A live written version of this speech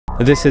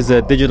This is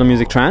Digital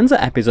Music Trends,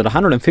 episode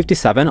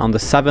 157 on the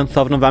 7th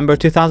of November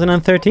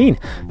 2013.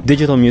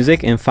 Digital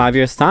music in 5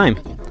 years' time.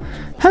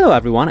 Hello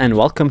everyone and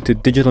welcome to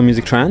Digital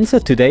Music Trends.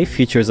 Today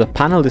features a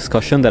panel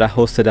discussion that I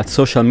hosted at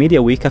Social Media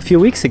Week a few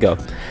weeks ago,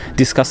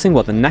 discussing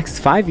what the next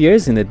 5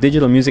 years in the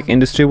digital music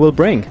industry will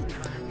bring.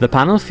 The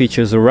panel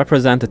features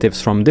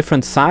representatives from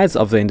different sides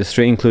of the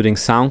industry, including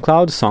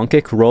SoundCloud,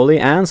 Songkick, Rolly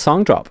and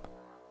Songdrop.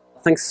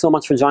 Thanks so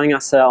much for joining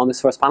us on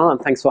this first panel,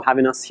 and thanks for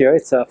having us here.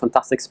 It's a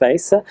fantastic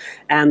space.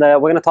 And we're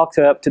going to talk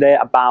today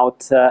about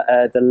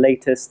the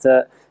latest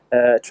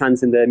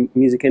trends in the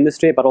music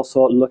industry, but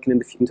also looking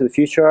into the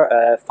future.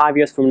 5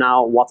 years from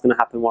now, what's going to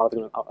happen? What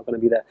are going to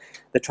be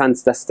the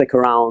trends that stick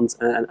around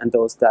and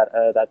those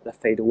that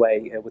fade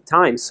away with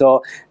time?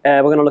 So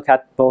we're going to look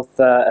at both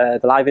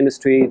the live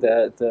industry,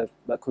 the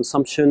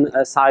consumption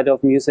side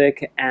of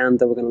music, and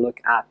we're going to look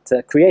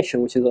at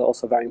creation, which is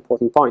also a very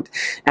important point.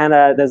 And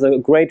there's a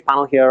great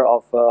panel here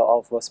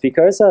of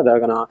speakers that are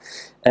going to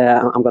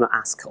I'm going to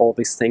ask all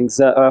these things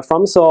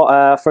from.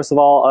 So first of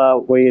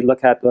all, we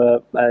look at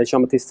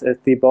Jean-Baptiste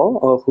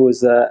Thibault, who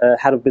is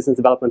head of business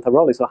development at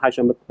Rolly. So hi,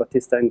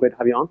 Jean-Baptiste, and great to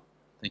have you on.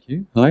 Thank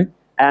you. Hi.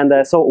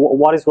 And so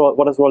what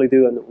does Rolly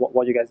do, and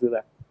what do you guys do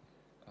there?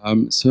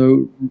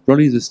 So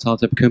Rolly is a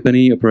startup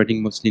company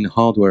operating mostly in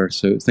hardware.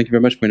 So thank you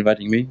very much for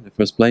inviting me in the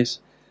first place.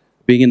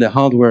 Being in the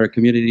hardware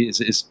community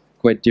is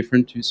quite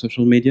different to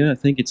social media. I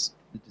think it's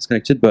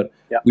disconnected, but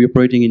we're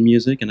operating in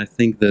music, and I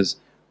think there's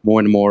more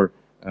and more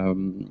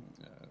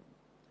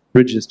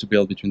bridges to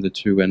build between the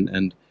two,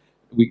 and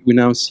we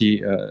now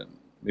see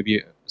maybe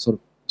a sort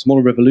of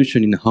small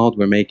revolution in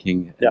hardware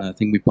making, and I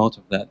think we're part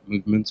of that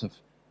movement of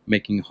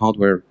making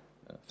hardware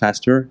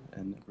faster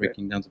and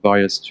breaking down the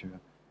barriers to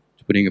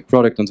putting a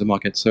product on the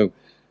market. So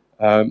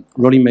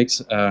Rolly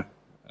makes a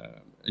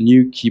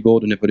new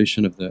keyboard, an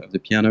evolution of the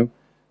piano,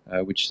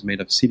 which is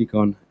made of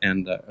silicon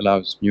and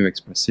allows new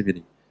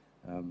expressivity.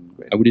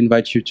 I would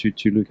invite you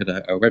to look at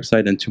our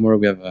website, and tomorrow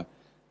we have a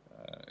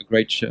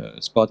great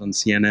spot on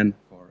CNN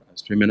for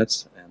 3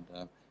 minutes,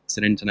 and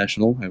CNN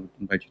International. I would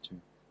invite you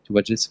to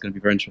watch this. It's going to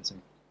be very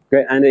interesting.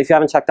 Great, and if you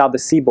haven't checked out the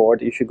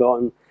Seaboard, you should go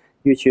on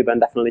YouTube and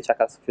definitely check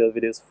out a few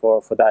videos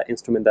for that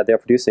instrument that they're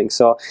producing.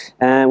 So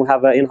we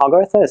have Ian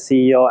Hogarth,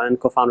 CEO and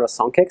co-founder of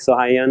Songkick. So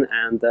hi Ian,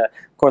 and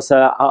of course,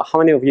 how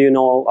many of you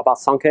know about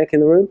Songkick in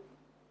the room?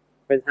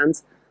 Raise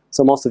hands.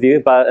 So most of you,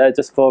 but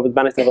just for the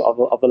benefit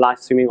of the live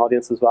streaming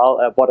audience as well,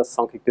 what does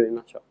Songkick do in a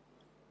nutshell?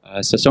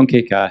 So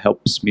Songkick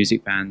helps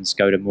music fans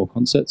go to more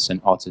concerts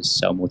and artists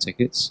sell more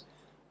tickets.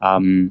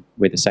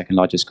 We're the second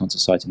largest concert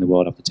site in the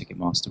world after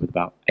Ticketmaster, with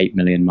about 8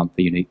 million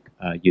monthly unique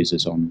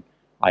users on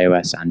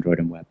iOS, Android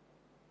and web.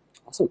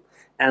 Awesome.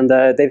 And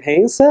Dave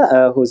Haynes,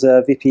 who's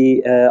a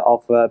VP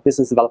of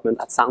Business Development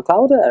at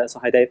SoundCloud. So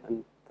hi Dave,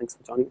 and thanks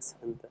for joining us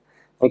and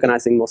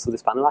organizing most of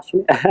this panel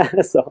actually.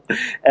 So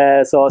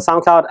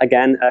SoundCloud,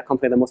 again, a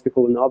company that most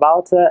people will know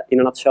about. In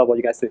a nutshell, what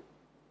you guys do?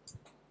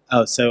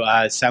 Oh, so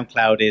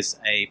SoundCloud is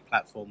a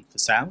platform for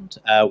sound.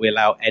 We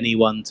allow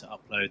anyone to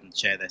upload and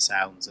share their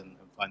sounds and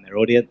find their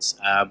audience.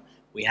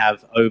 We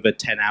have over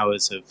 10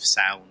 hours of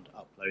sound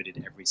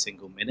uploaded every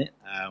single minute,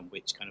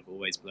 which kind of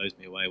always blows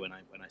me away when I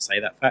say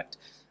that fact.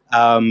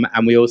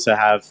 And we also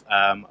have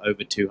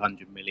over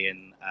 200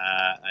 million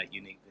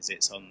unique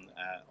visits on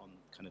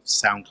kind of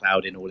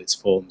SoundCloud in all its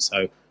forms.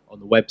 So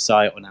on the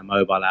website, on our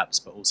mobile apps,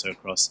 but also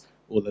across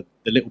all the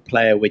little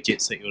player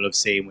widgets that you'll have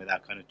seen with our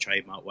kind of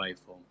trademark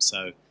waveform.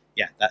 So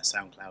yeah, that's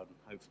SoundCloud, and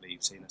hopefully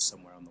you've seen us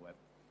somewhere on the web.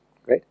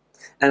 Great.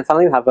 And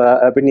finally, we have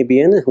Brittany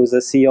Bean, who's the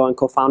CEO and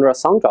co-founder of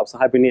Songdrop. So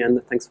hi, Brittany,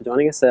 and thanks for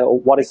joining us.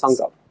 What is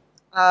Songdrop?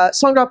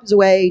 Songdrop is a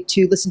way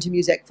to listen to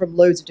music from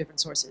loads of different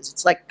sources.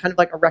 It's like kind of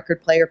like a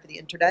record player for the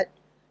internet.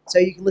 So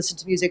you can listen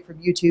to music from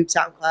YouTube,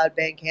 SoundCloud,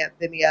 Bandcamp,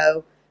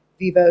 Vimeo,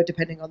 Vivo,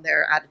 depending on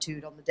their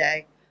attitude on the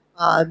day,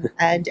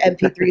 and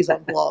MP3s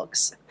on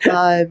blogs.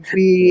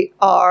 We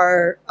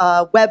are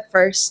web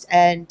first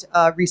and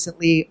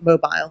recently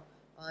mobile.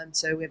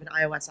 So we have an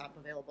iOS app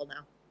available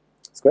now.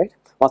 That's great.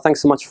 Well,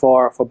 thanks so much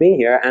for being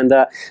here. And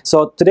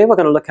so today we're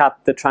going to look at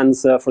the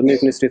trends for the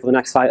music industry for the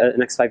next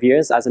 5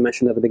 years, as I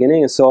mentioned at the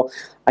beginning. And so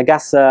I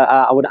guess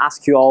I would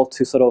ask you all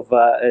to sort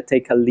of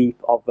take a leap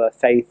of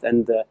faith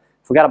and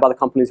forget about the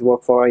companies you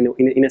work for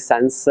in a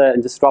sense,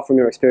 and just draw from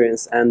your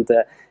experience.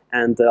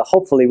 And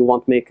hopefully we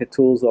won't make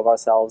tools of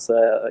ourselves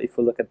if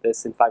we look at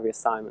this in 5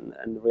 years' time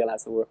and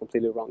realize that we're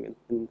completely wrong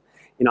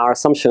in our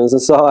assumptions.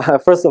 And so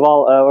first of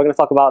all, we're going to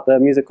talk about the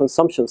music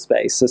consumption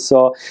space.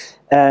 So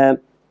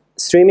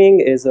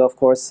streaming is, of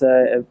course,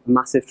 a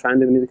massive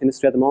trend in the music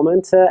industry at the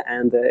moment,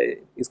 and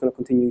it's going to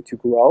continue to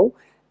grow.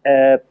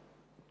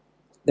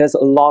 There's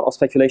a lot of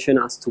speculation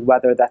as to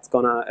whether that's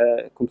going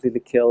to completely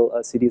kill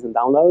CDs and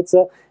downloads.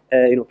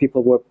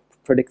 People were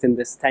predicting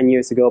this 10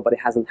 years ago, but it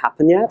hasn't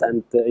happened yet,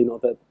 and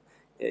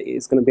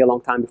it's going to be a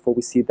long time before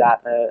we see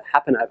that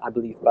happen, I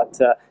believe. But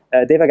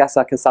Dave, I guess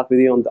I can start with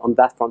you on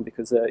that front,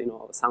 because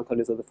SoundCloud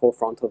is at the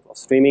forefront of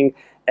streaming.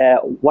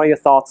 What are your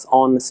thoughts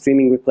on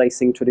streaming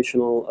replacing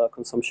traditional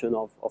consumption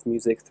of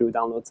music through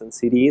downloads and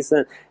CDs,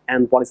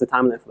 and what is the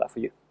timeline for that for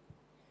you?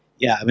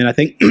 Yeah, I mean, I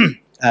think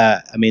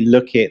I mean,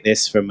 looking at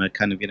this from a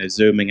kind of,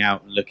 zooming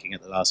out and looking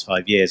at the last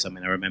 5 years, I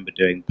mean, I remember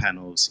doing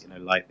panels,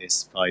 like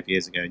this 5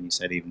 years ago, and you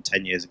said even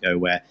 10 years ago,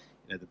 where,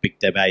 the big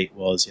debate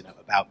was,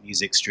 about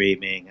music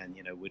streaming and,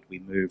 would we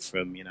move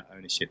from,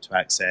 ownership to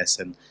access?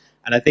 And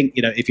I think,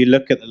 if you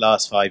look at the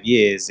last 5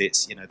 years,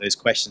 it's, those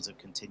questions have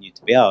continued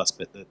to be asked,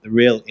 but the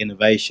real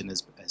innovation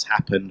has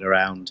happened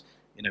around,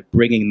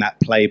 bringing that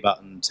play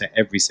button to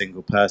every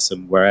single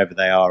person wherever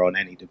they are on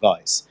any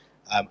device.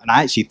 And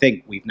I actually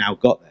think we've now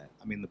got there.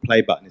 I mean, the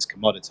play button is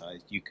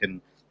commoditized. You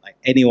can, like,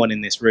 anyone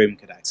in this room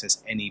could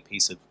access any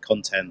piece of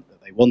content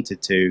that they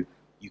wanted to.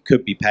 You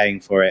could be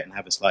paying for it and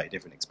have a slightly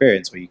different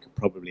experience, where you could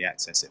probably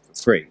access it for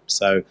free.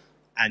 So,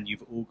 and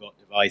you've all got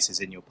devices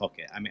in your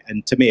pocket. I mean,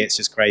 and to me, it's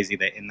just crazy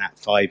that in that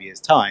 5 years'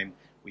 time,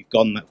 we've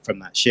gone from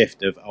that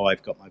shift of, oh,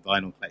 I've got my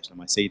vinyl collection and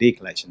my CD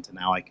collection, to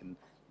now I can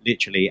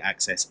literally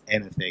access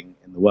anything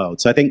in the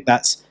world. So I think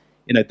that's,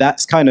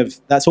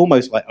 that's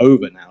almost like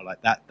over now.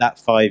 Like that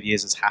 5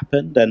 years has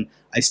happened, and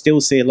I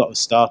still see a lot of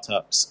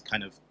startups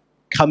kind of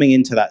coming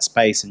into that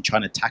space and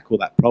trying to tackle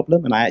that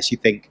problem. And I actually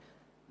think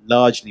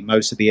largely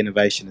most of the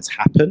innovation has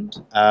happened,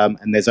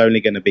 and there's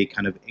only going to be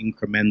kind of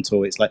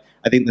incremental. It's like,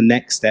 I think the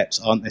next steps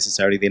aren't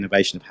necessarily the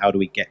innovation of how do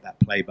we get that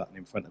play button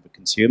in front of a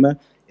consumer.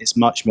 It's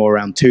much more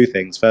around two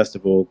things. First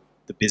of all,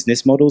 the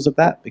business models of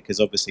that, because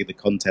obviously the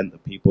content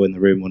that people in the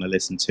room want to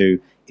listen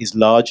to is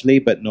largely,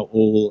 but not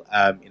all,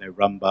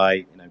 run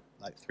by,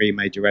 like 3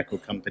 major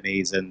record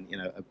companies and,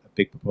 a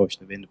big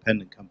proportion of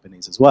independent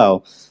companies as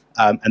well.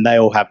 And they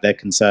all have their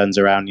concerns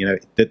around,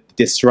 the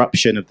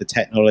disruption of the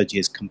technology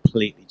has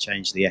completely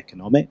changed the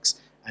economics.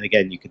 And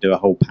again, you could do a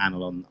whole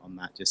panel on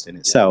that just in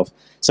itself.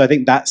 Yeah. So I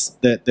think that's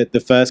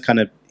the first kind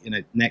of,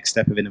 next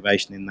step of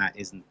innovation in that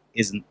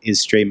is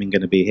streaming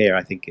going to be here?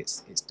 I think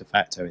it's de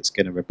facto. It's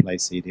going to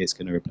replace CD. It's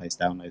going to replace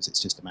downloads.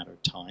 It's just a matter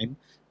of time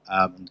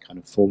and kind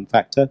of form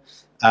factor.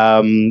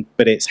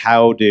 But it's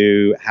how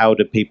do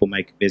people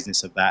make a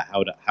business of that?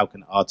 How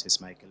can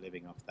artists make a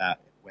living off that,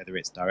 whether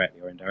it's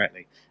directly or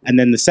indirectly? And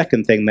then the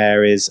second thing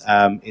there is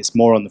it's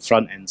more on the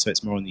front end, so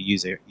it's more on the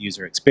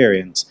user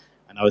experience.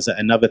 And I was at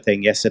another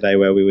thing yesterday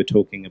where we were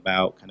talking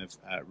about kind of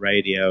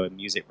radio and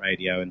music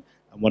radio, and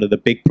one of the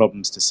big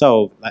problems to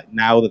solve, like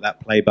now that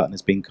play button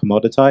has been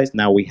commoditized,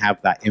 now we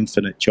have that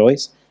infinite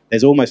choice.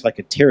 There's almost like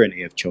a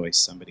tyranny of choice,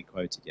 somebody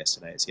quoted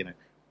yesterday. It's,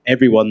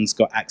 everyone's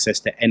got access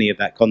to any of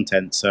that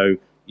content. So,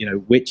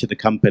 which of the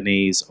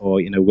companies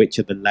or, which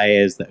of the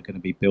layers that are going to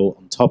be built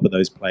on top of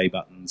those play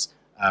buttons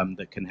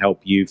that can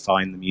help you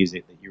find the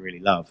music that you really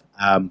love.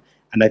 And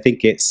I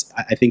think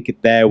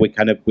there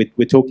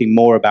we're talking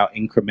more about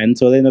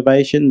incremental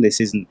innovation.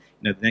 This isn't,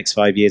 the next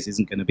 5 years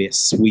isn't going to be a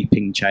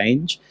sweeping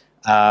change.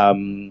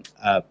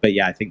 But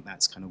yeah, I think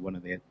that's kind of one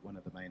of the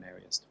main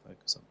areas to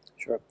focus on.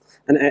 Sure.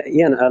 And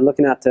Ian,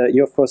 looking at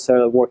you, of course,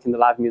 work in the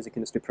live music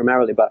industry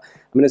primarily, but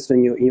I'm interested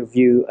in your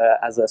view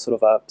as a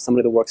sort of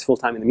somebody that works full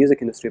time in the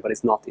music industry, but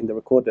is not in the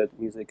recorded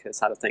music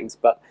side of things.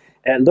 But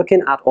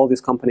looking at all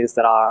these companies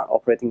that are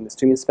operating in the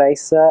streaming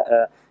space,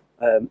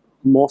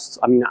 most,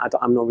 I mean,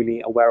 I'm not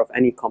really aware of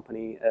any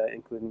company,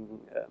 including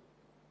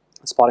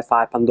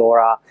Spotify,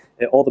 Pandora,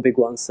 all the big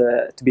ones,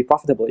 to be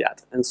profitable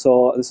yet. And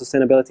so the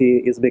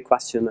sustainability is a big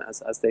question,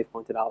 as Dave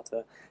pointed out,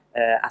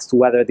 as to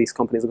whether these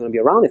companies are going to be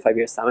around in 5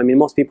 years' time. I mean,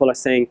 most people are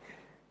saying,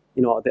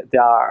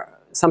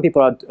 some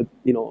people are,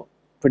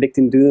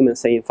 predicting doom and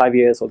saying in 5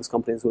 years all these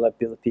companies will have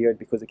disappeared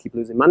because they keep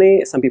losing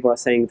money. Some people are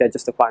saying they're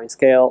just acquiring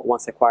scale.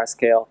 Once they acquire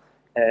scale,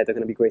 they're going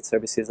to be great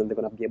services and they're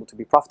going to be able to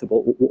be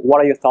profitable. What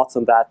are your thoughts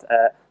on that,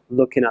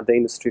 looking at the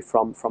industry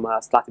from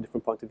a slightly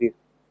different point of view?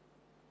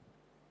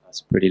 That's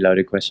a pretty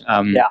loaded question.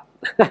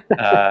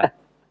 Yeah.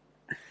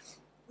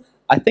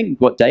 I think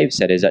what Dave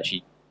said is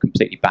actually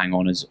completely bang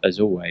on as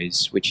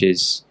always, which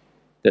is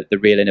that the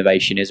real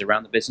innovation is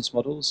around the business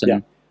models. And yeah.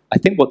 I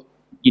think what,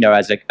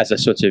 as a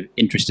sort of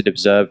interested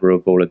observer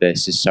of all of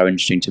this is so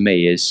interesting to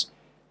me is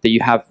that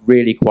you have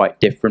really quite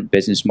different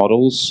business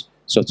models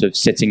sort of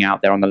sitting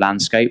out there on the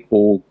landscape,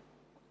 all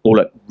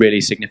at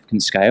really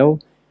significant scale.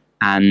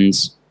 And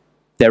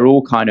they're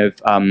all kind of,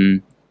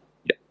 I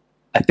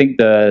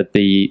think I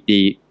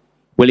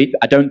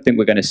don't think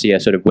we're going to see a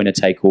sort of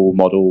winner-take-all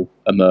model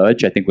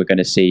emerge. I think we're going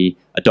to see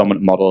a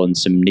dominant model and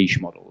some niche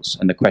models.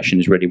 And the question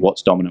is really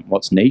what's dominant,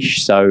 what's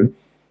niche. So,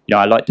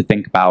 I like to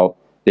think about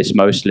this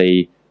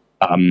mostly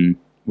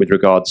with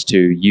regards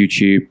to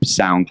YouTube,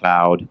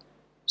 SoundCloud,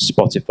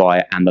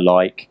 Spotify, and the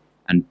like,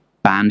 and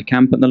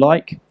Bandcamp and the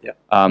like. Yeah.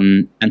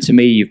 And to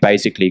me, you've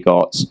basically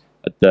got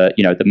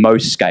the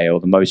most scale,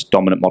 the most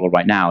dominant model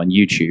right now in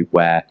YouTube,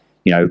 where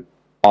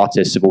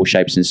artists of all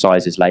shapes and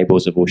sizes,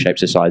 labels of all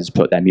shapes and sizes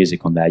put their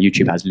music on there.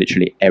 YouTube has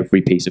literally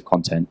every piece of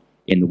content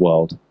in the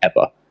world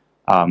ever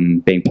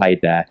being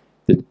played there.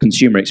 The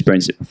consumer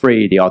experiences it for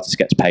free. The artist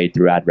gets paid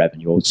through ad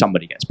revenue, or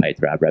somebody gets paid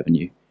through ad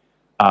revenue.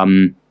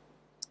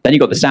 Then you've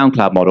got the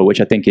SoundCloud model,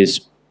 which I think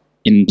is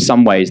in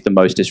some ways the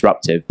most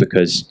disruptive,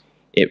 because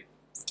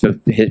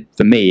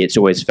for me, it's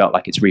always felt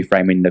like it's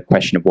reframing the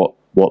question of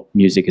what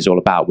music is all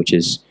about, which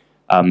is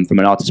from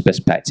an artist's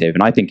perspective.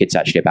 And I think it's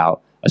actually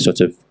about a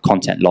sort of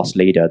content loss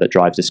leader that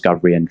drives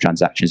discovery and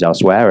transactions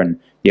elsewhere. And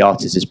the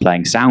artist is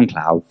playing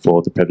SoundCloud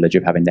for the privilege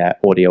of having their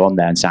audio on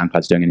there, and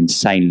SoundCloud's doing an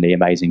insanely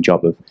amazing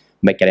job of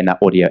getting that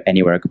audio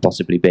anywhere it could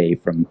possibly be,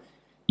 from,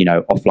 you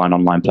know, offline,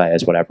 online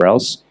players, whatever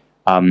else.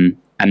 And,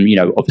 you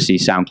know, obviously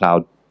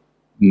SoundCloud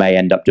may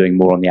end up doing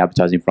more on the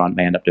advertising front,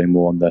 may end up doing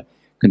more on the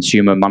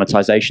consumer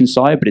monetization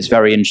side, but it's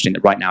very interesting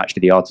that right now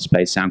actually the artist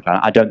plays SoundCloud.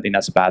 I don't think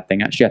that's a bad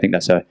thing, actually. I think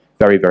that's a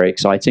very, very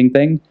exciting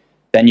thing.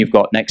 Then you've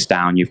got next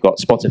down, you've got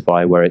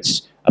Spotify, where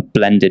it's a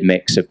blended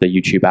mix of the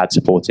YouTube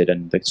ad-supported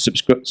and the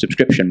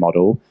subscription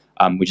model,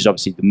 which is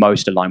obviously the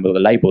most aligned with what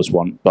the labels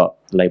want, but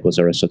the labels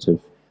are a sort of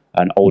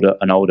an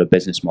older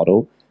business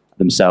model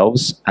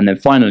themselves. And then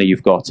finally,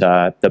 you've got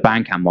the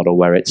Bandcamp model,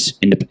 where it's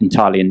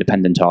entirely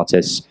independent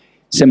artists,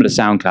 similar to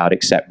SoundCloud,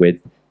 except with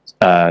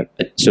a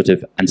sort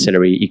of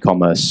ancillary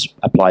e-commerce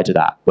applied to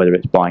that, whether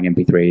it's buying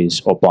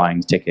MP3s or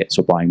buying tickets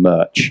or buying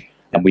merch.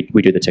 And we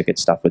do the ticket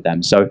stuff with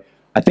them. So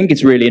I think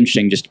it's really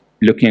interesting just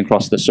looking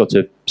across the sort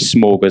of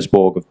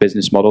smorgasbord of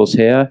business models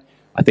here.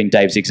 I think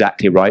Dave's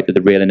exactly right that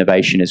the real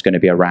innovation is going to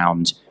be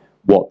around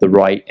what the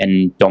right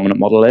and dominant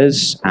model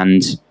is.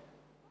 And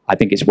I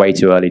think it's way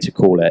too early to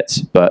call it,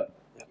 but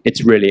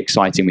it's really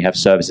exciting. We have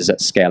services at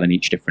scale in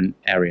each different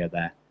area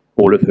there,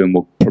 all of whom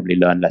will probably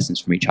learn lessons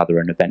from each other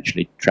and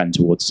eventually trend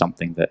towards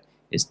something that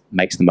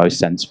makes the most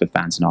sense for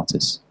fans and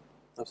artists.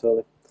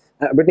 Absolutely.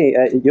 Brittany,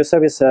 your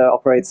service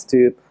operates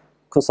to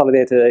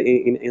consolidate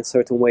in a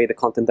certain way the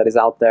content that is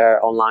out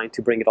there online to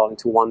bring it all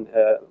into one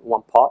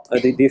pot.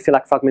 Do you feel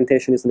like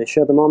fragmentation is an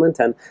issue at the moment?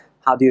 And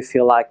how do you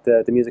feel like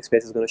the music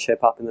space is going to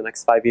shape up in the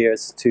next 5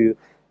 years to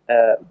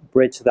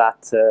bridge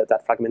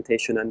that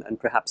fragmentation and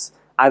perhaps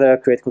either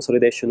create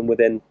consolidation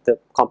within the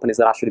companies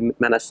that actually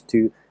manage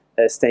to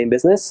stay in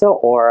business,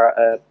 or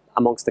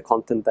amongst the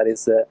content that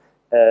is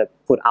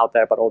put out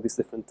there by all these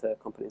different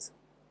companies?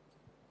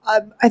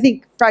 I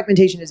think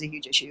fragmentation is a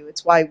huge issue.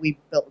 It's why we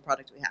built the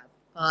product we have.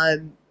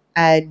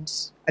 And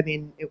I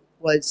mean, it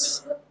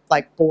was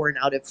like born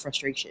out of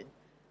frustration.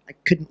 I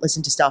couldn't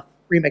listen to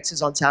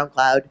remixes on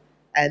SoundCloud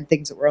and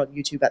things that were on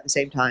YouTube at the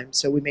same time.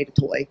 So we made a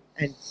toy,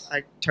 and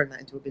I turned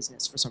that into a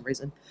business for some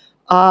reason.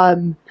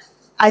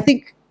 I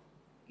think,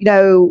 you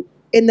know,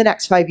 in the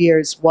next 5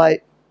 years,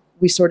 what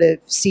we sort of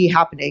see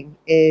happening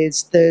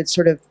is it's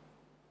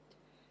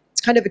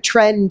kind of a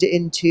trend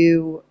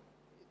into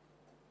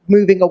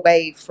moving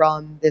away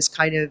from this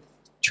kind of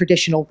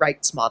traditional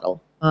rights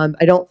model.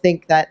 I don't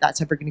think that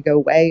that's ever going to go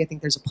away. I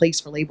think there's a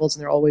place for labels,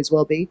 and there always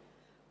will be.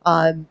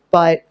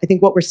 But I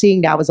think what we're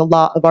seeing now is a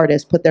lot of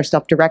artists put their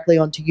stuff directly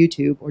onto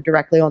YouTube or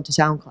directly onto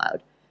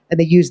SoundCloud, and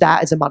they use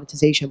that as a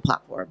monetization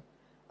platform.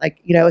 Like,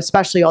 you know,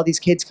 especially all these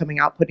kids coming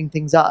out, putting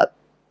things up,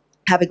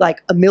 having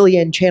like 1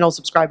 million channel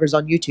subscribers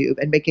on YouTube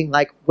and making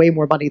like way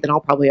more money than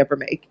I'll probably ever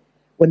make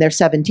when they're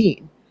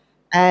 17.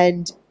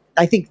 And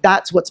I think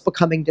that's what's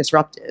becoming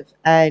disruptive.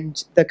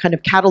 And the kind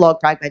of catalog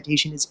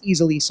fragmentation is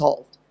easily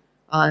solved.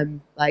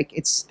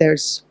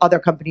 There's other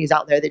companies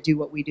out there that do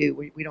what we do.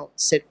 We don't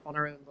sit on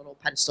our own little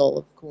pedestal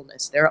of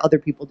coolness. There are other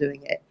people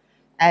doing it,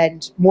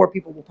 and more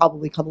people will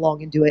probably come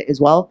along and do it as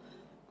well.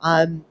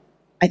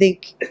 I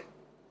think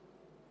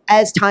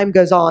as time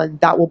goes on,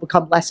 that will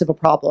become less of a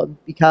problem,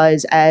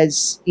 because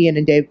as Ian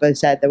and Dave both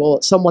said,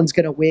 someone's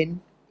going to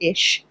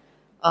win-ish,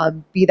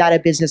 be that a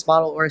business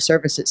model or a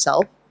service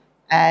itself,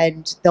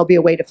 and there'll be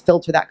a way to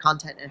filter that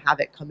content and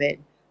have it come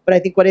in. But I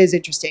think what is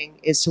interesting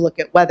is to look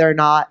at whether or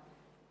not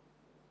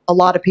a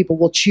lot of people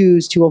will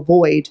choose to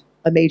avoid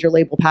a major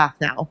label path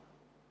now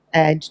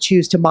and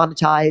choose to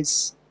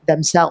monetize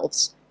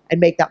themselves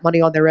and make that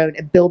money on their own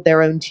and build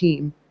their own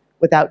team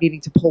without needing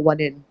to pull one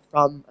in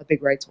from a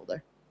big rights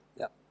holder.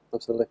 Yeah,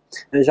 absolutely.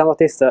 And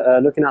Jean-Baptiste,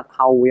 looking at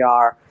how we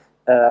are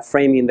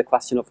framing the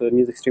question of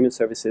music streaming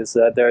services,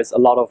 there's a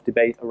lot of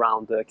debate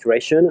around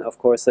curation. Of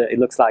course, it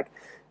looks like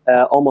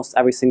almost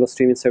every single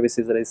streaming service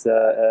that is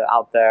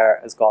out there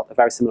has got a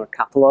very similar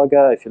catalog.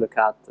 If you look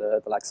at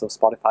the likes of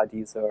Spotify,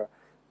 Deezer,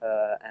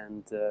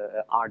 and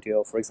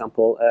RDO, for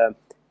example,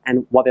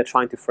 and what they're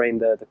trying to frame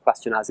the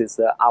question as is,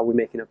 are we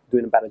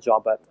doing a better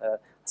job at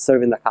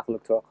serving the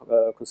catalog to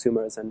our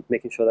consumers and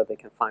making sure that they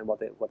can find what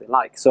they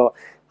like? So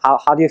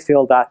how do you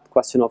feel that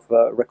question of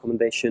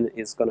recommendation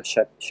is going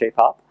to shape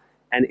up?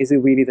 And is it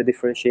really the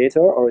differentiator,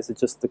 or is it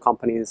just the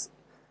companies,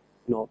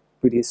 you know,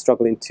 really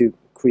struggling to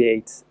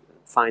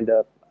find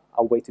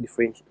a way to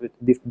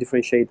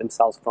differentiate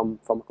themselves from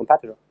a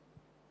competitor?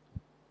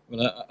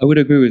 Well, I would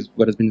agree with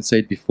what has been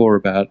said before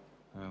about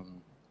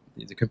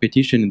the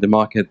competition in the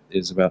market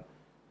is about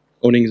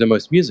owning the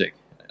most music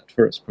at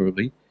first,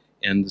 probably.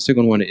 And the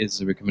second one is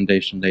the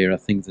recommendation layer. I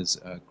think there's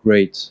a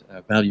great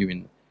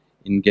value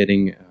in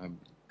getting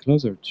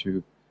closer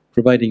to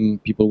providing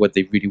people what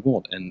they really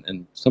want.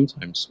 And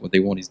sometimes what they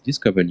want is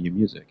discover new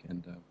music.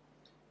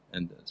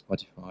 And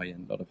Spotify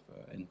and a lot of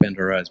and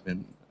Pandora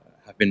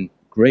have been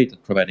great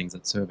at providing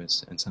that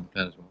service, and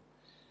SoundCloud as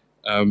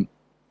well.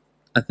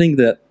 I think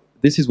that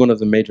this is one of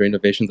the major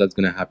innovations that's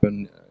going to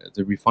happen,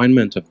 the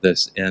refinement of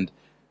this. And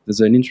there's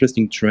an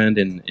interesting trend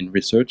in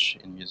research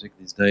in music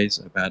these days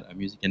about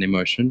music and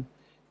emotion.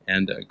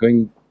 and going,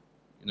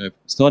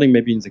 starting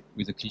maybe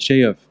with a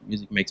cliche of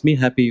music makes me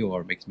happy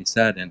or makes me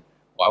sad, and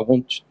I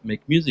want to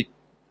make music.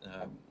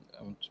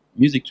 I want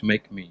music to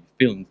make me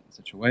feel in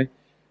such a way.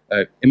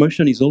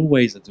 Emotion is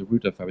always at the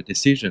root of our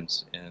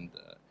decisions, and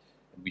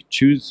we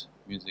choose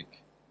music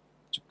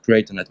to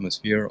create an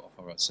atmosphere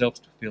of ourselves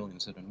to feel in a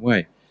certain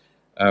way.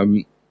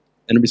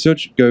 And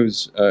research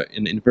goes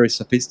in very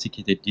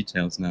sophisticated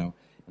details now.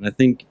 And I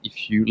think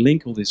if you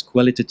link all this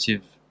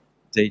qualitative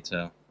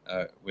data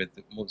with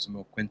the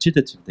more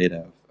quantitative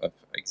data of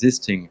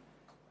existing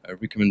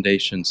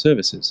recommendation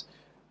services,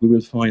 we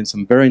will find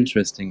some very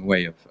interesting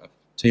way of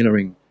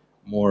tailoring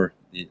more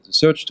the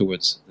search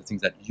towards the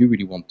things that you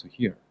really want to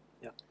hear.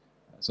 Yeah.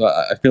 So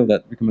I feel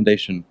that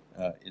recommendation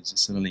is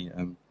certainly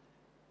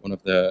one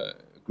of the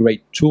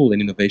great tool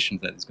and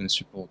innovations that is going to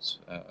support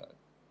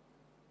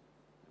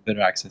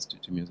better access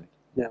to music.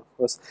 Yeah, of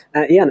course.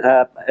 Ian,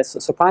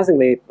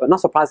 surprisingly, not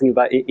surprisingly,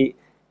 but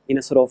in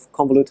a sort of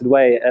convoluted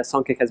way,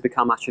 Songkick has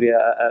become actually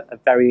a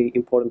very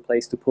important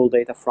place to pull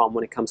data from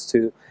when it comes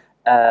to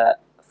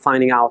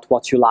finding out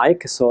what you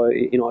like. So,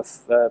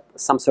 if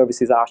some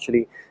services are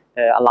actually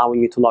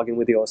allowing you to log in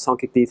with your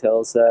Songkick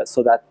details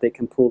so that they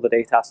can pull the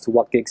data as to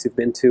what gigs you've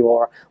been to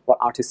or what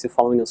artists you're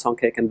following on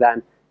Songkick, and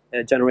then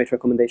generate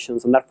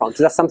recommendations on that front. Is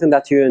that something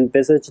that you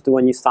envisaged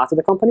when you started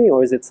the company,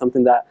 or is it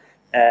something that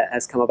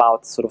has come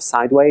about sort of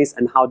sideways,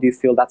 and how do you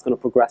feel that's going to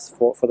progress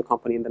for the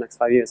company in the next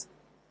 5 years?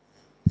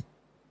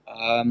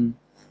 I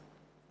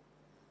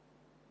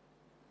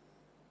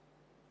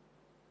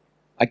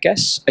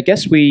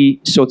guess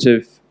we sort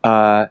of,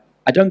 I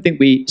don't think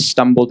we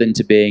stumbled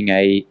into being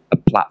a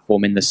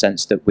platform in the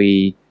sense that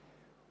we've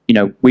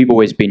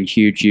always been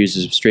huge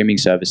users of streaming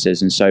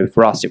services. And so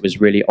for us, it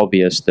was really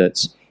obvious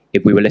that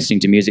if we were listening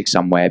to music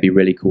somewhere, it'd be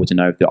really cool to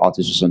know if the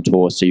artist was on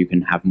tour, so you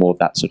can have more of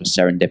that sort of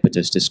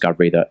serendipitous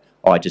discovery that,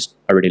 I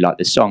really like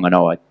this song, and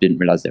I didn't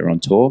realize they were on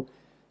tour.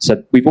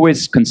 So we've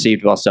always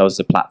conceived of ourselves as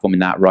a platform in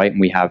that, right?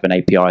 And we have an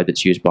API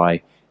that's used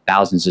by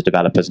thousands of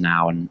developers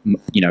now, and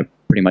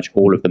pretty much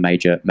all of the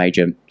major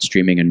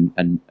streaming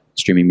and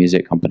streaming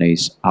music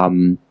companies.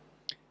 And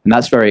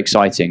that's very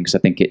exciting, because I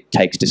think it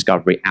takes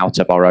discovery out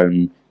of our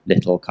own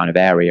little kind of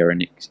area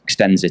and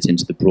extends it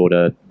into the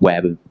broader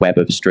web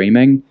of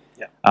streaming.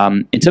 Yeah.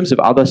 In terms of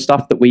other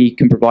stuff that we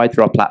can provide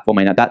through our platform,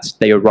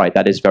 you're right,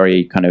 that is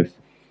very kind of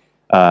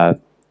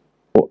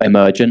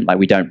emergent. Like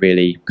we can't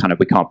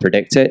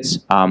predict it.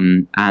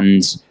 I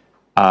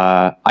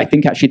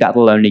think actually that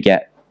will only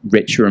get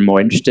richer and more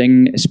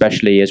interesting,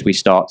 especially as we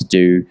start to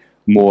do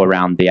more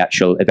around the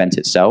actual event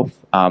itself.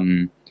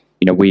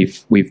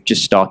 We've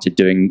just started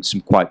doing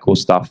some quite cool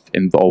stuff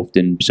involved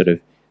in sort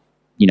of,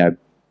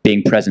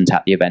 being present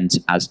at the event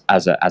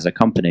as a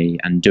company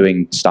and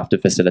doing stuff to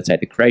facilitate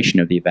the creation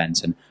of the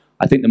event. And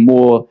I think the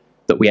more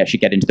that we actually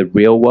get into the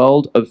real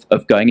world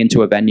of going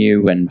into a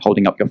venue and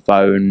holding up your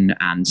phone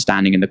and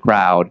standing in the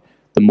crowd,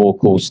 the more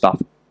cool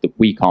stuff that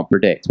we can't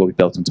predict will be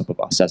built on top of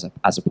us as a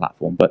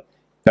platform. But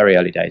very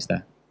early days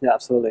there. Yeah,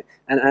 absolutely.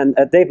 And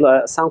Dave,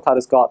 SoundCloud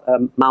has got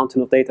a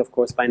mountain of data, of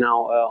course, by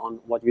now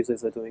on what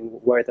users are doing,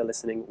 where they're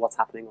listening, what's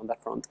happening on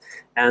that front.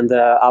 And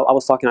I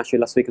was talking actually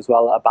last week as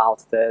well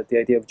about the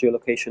idea of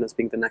geolocation as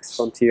being the next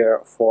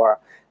frontier for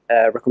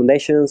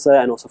recommendations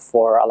and also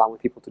for allowing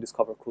people to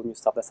discover cool new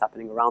stuff that's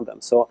happening around them.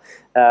 So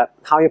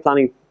how are you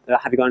planning,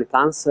 have you got any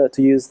plans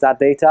to use that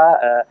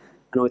data?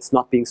 I know it's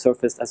not being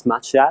surfaced as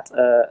much yet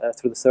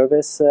through the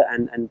service,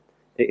 and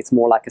it's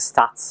more like a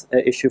stats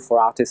issue for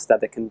artists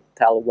that they can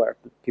tell where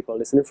people are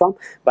listening from.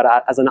 But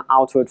as an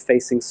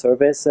outward-facing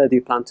service, do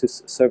you plan to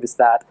service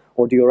that,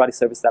 or do you already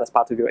service that as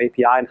part of your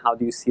API, and how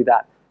do you see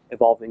that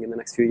evolving in the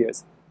next few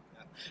years?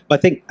 Well,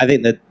 I think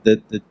that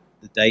the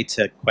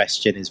data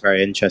question is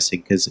very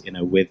interesting, because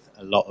with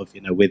a lot of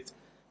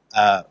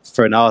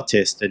for an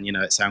artist, and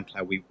at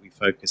SoundCloud we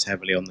focus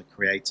heavily on the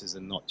creators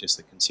and not just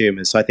the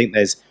consumers. So I think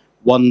there's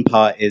one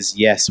part is,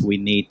 yes, we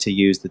need to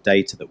use the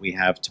data that we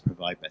have to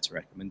provide better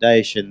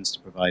recommendations, to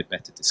provide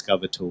better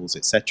discover tools,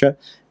 etc.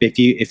 But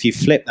if you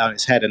flip that on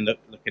its head and look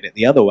at it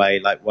the other way,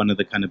 like one of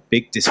the kind of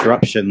big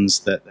disruptions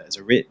that has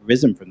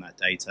arisen from that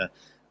data,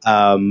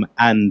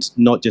 and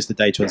not just the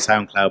data on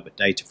SoundCloud, but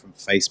data from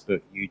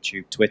Facebook,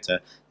 YouTube,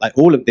 Twitter, like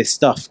all of this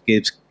stuff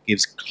gives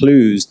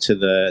clues to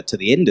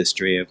the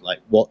industry of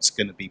like what's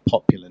going to be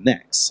popular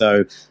next.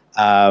 So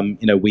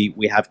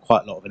we have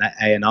quite a lot of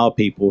A&R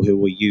people who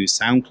will use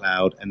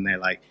SoundCloud, and they're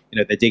like,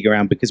 they dig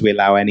around because we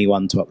allow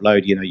anyone to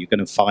upload. You're going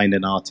to find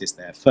an artist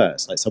there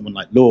first, like someone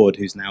like Lorde,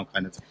 who's now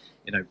kind of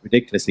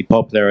ridiculously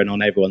popular and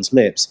on everyone's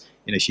lips.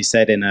 She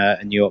said in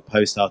a New York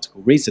Post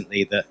article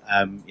recently that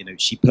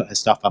she put her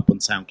stuff up on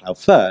SoundCloud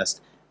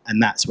first,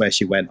 and that's where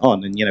she went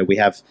on. And we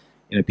have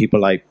people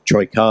like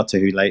Troy Carter,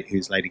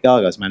 who's Lady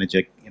Gaga's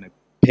manager,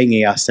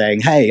 pinging us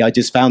saying, "Hey, I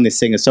just found this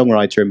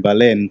singer-songwriter in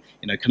Berlin.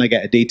 Can I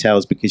get her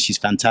details because she's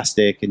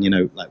fantastic?" And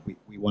like we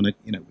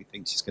we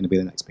think she's going to be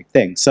the next big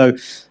thing. So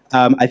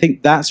I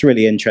think that's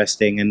really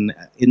interesting. And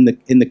in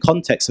the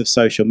context of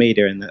social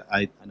media, and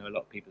I know a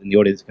lot of people in the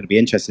audience are going to be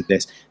interested in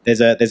this.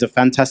 There's a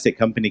fantastic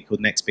company called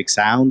Next Big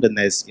Sound, and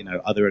there's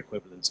other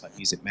equivalents like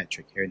Music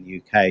Metric here in the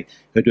UK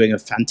who are doing a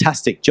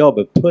fantastic job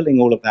of pulling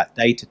all of that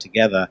data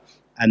together,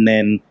 and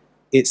then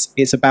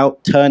it's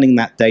about turning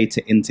that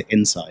data into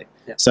insight.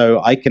 Yeah.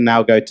 So I can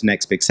now go to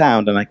Next Big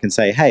Sound and I can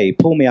say, hey,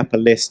 pull me up a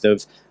list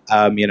of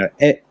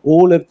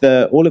all of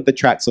the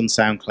tracks on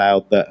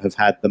SoundCloud that have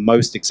had the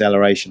most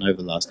acceleration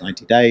over the last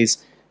 90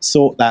 days.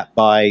 Sort that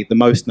by the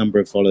most number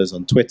of followers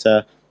on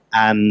Twitter,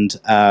 and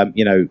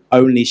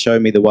only show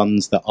me the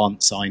ones that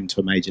aren't signed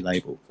to a major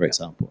label, for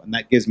example. And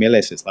that gives me a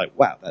list. It's like,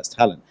 wow, that's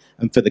talent.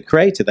 And for the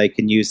creator, they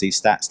can use these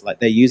stats, like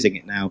they're using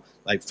it now,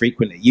 like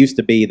frequently. It used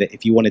to be that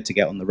if you wanted to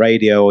get on the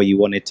radio or you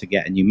wanted to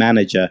get a new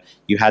manager,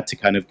 you had to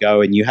kind of go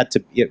and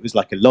it was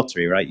like a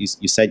lottery, right?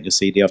 You sent your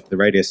CD off to the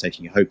radio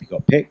station, you hope you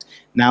got picked.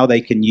 Now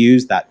they can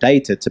use that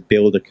data to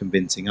build a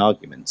convincing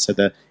argument. So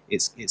that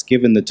it's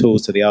given the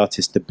tools to the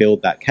artist to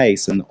build that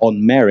case, and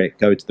on merit,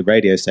 go to the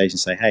radio station and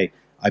say, hey,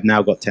 I've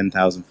now got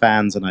 10,000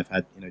 fans and I've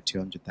had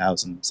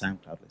 200,000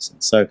 SoundCloud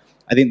listens. So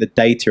I think the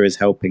data is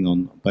helping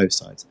on both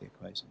sides of the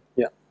equation.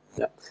 Yeah,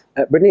 yeah.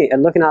 Brittany,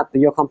 looking at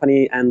your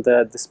company and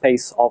the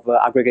space of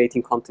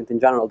aggregating content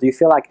in general, do you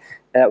feel like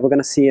we're going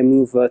to see a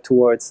move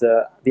towards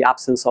the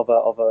absence of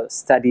a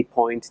steady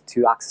point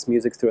to access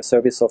music through a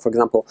service? So, for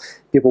example,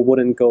 people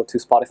wouldn't go to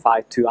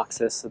Spotify to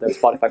access their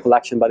Spotify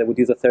collection, but they would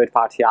use a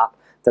third-party app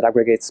that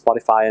aggregates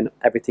Spotify and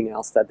everything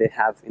else that they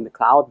have in the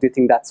cloud. Do you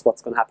think that's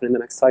what's going to happen in the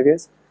next 5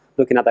 years?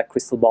 Looking at that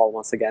crystal ball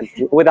once again,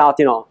 without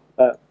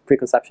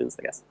preconceptions,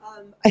 I guess.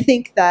 I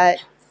think an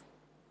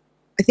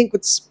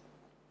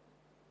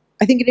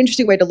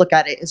interesting way to look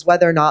at it is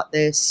whether or not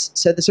the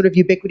sort of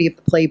ubiquity of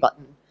the play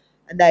button,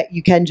 and that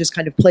you can just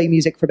kind of play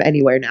music from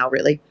anywhere now,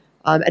 really.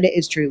 And it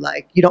is true,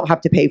 like you don't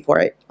have to pay for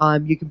it.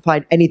 You can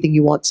find anything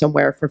you want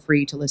somewhere for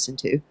free to listen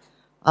to.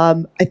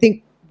 I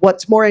think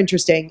what's more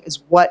interesting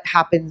is what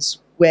happens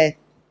with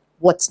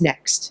what's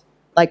next.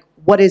 Like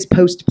what is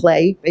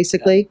post-play,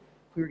 basically. Yeah.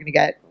 We were going to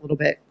get a little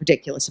bit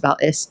ridiculous about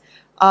this.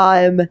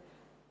 And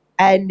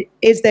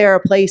is there a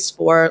place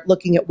for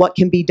looking at what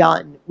can be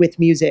done with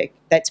music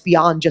that's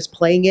beyond just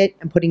playing it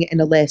and putting it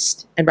in a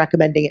list and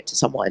recommending it to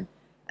someone?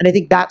 And I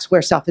think that's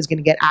where stuff is going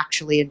to get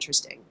actually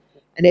interesting.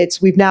 And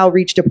we've now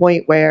reached a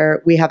point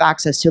where we have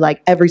access to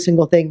like every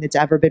single thing that's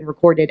ever been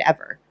recorded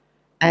ever.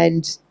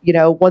 And,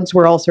 once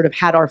we're all sort of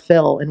had our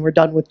fill and we're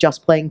done with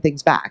just playing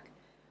things back,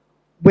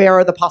 where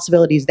are the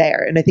possibilities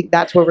there? And I think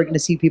that's where we're going to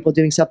see people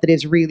doing stuff that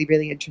is really,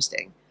 really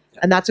interesting. Yeah.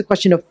 And that's a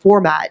question of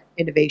format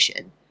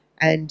innovation.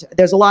 And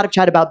there's a lot of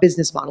chat about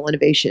business model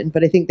innovation,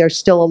 but I think there's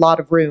still a lot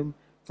of room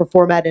for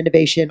format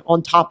innovation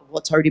on top of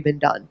what's already been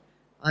done.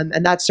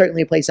 And that's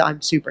certainly a place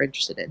I'm super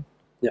interested in.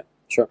 Yeah,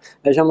 sure.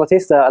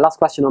 Jean-Baptiste, last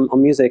question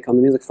on music, on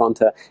the music front.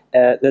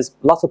 There's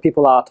lots of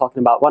people are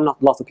talking about, well,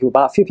 not lots of people,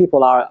 but a few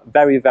people are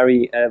very,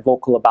 very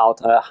vocal about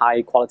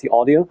high quality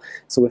audio.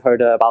 So we've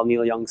heard about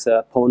Neil Young's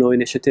Pono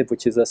initiative,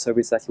 which is a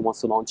service that he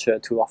wants to launch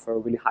to offer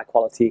really high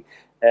quality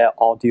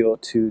audio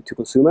to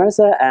consumers.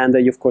 And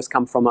you, of course,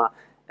 come from a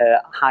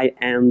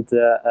high-end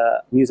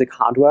music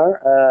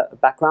hardware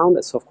background.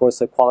 So, of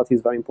course, quality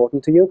is very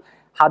important to you.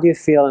 How do you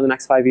feel in the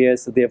next 5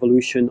 years the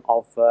evolution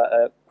of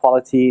sound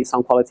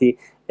quality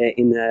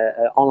in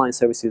online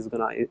services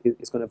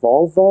is going to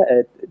evolve?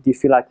 Do you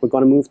feel like we're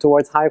going to move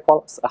towards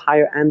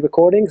higher end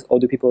recordings, or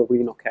do people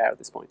really not care at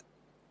this point?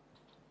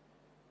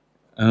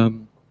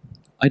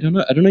 I don't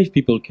know. I don't know if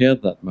people care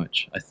that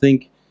much. I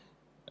think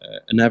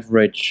an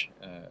average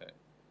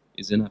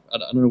is enough. I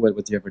don't know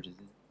what the average is.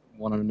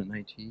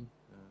 190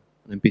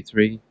 on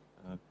MP3.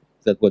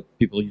 Is that what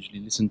people usually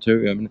listen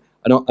to? I mean,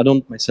 I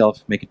don't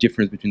myself make a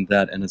difference between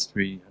that and a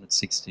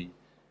 360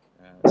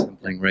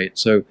 sampling rate.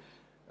 So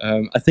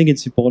I think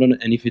it's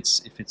important, and if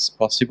it's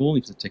possible,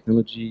 if the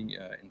technology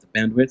and the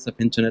bandwidth of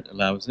internet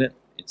allows it,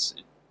 it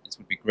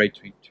would be great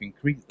to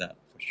increase that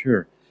for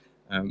sure.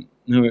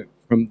 Now,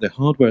 from the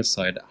hardware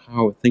side,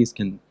 how things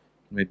can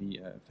maybe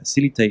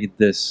facilitate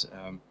this.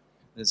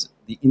 There's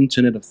the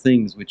Internet of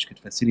Things, which could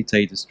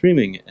facilitate the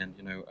streaming and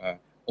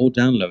or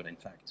download, in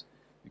fact,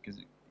 because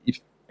if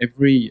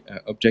every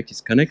object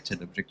is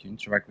connected, object you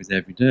interact with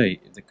every day,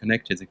 if they're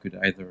connected, they could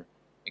either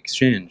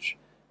exchange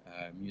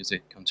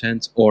music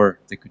content or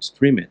they could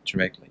stream it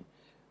directly.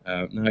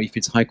 Now, if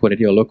it's high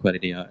quality or low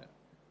quality, I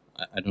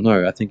don't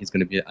know. I think it's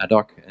going to be ad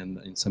hoc, and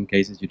in some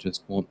cases, you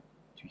just want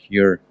to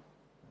hear,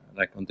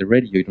 like on the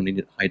radio, you don't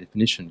need high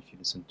definition. If you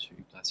listen to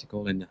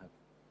classical and you have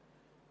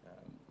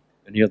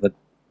an ear that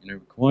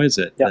requires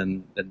it, yeah,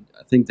 then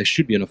I think there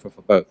should be an offer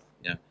for both.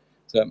 Yeah.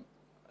 So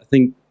I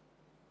think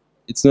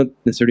it's not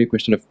necessarily a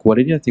question of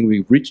quality. I think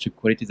we've reached a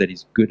quality that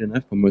is good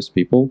enough for most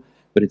people,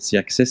 but it's the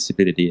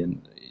accessibility,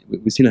 and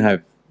we still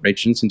have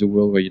regions in the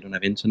world where you don't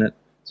have internet,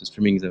 so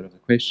streaming is out of the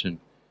question.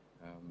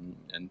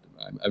 And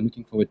I'm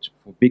looking forward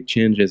for big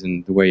changes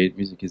in the way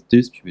music is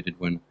distributed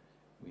when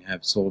we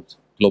have solved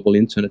global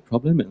internet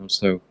problem and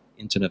also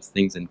Internet of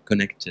Things and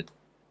connected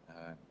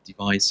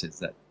devices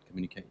that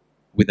communicate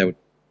without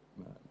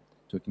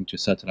talking to a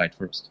satellite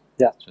first.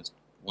 Yeah. It's just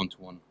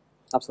one-to-one.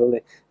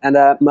 Absolutely. And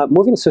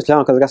moving swiftly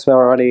on, because I guess we're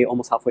already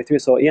almost halfway through.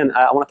 So Ian,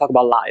 I want to talk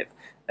about live.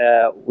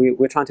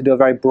 We're trying to do a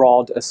very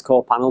broad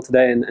scope panel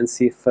today and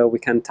see if we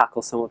can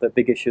tackle some of the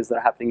big issues that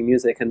are happening in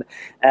music. And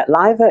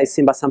live is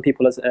seen by some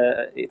people as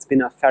it's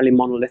been a fairly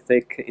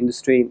monolithic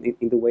industry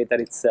in the way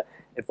that it's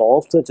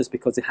evolved, just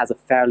because it has a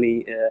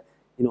fairly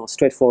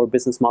straightforward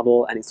business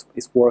model, and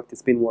it's worked,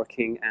 it's been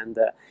working, and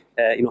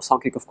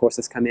Songkick, of course,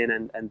 has come in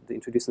and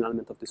introduced an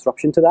element of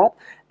disruption to that,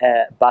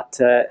 but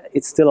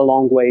it's still a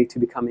long way to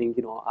becoming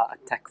a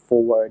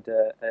tech-forward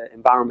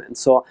environment.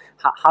 So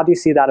how do you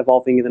see that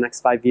evolving in the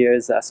next 5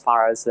 years as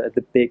far as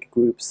the big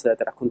groups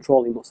that are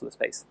controlling most of the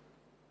space?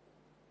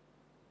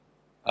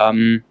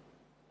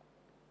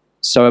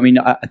 So, I mean,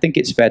 I think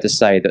it's fair to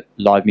say that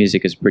live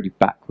music is a pretty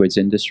backwards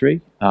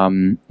industry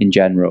in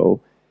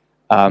general,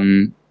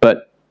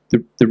 but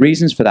the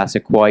reasons for that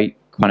are quite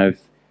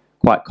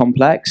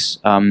complex.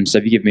 So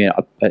if you give me,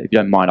 if you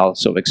don't mind, I'll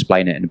sort of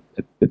explain it in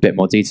a bit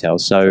more detail.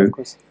 So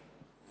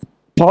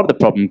part of the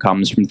problem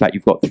comes from the fact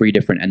you've got three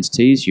different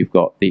entities. You've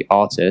got the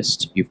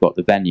artist, you've got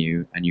the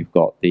venue, and you've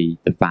got the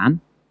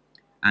fan.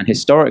 And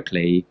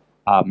historically,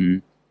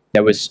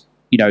 there was,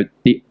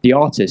 the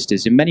artist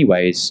is in many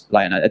ways,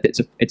 like,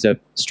 it's a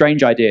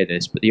strange idea,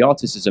 this, but the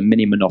artist is a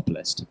mini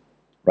monopolist,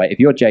 right? If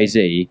you're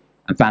Jay-Z,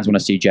 and fans want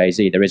to see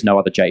Jay-Z, there is no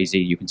other Jay-Z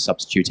you can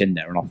substitute in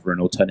there and offer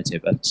an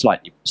alternative, a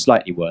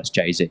slightly worse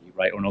Jay-Z,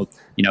 right? Or a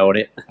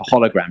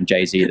hologram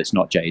Jay-Z that's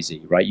not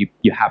Jay-Z, right?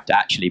 You have to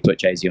actually put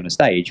Jay-Z on a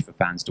stage for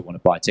fans to want to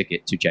buy a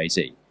ticket to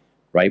Jay-Z,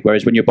 right?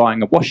 Whereas when you're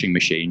buying a washing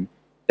machine,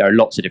 there are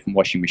lots of different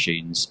washing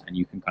machines, and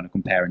you can kind of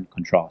compare and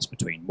contrast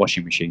between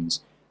washing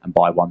machines and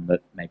buy one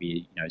that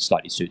maybe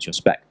slightly suits your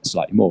spec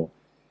slightly more.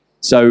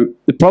 So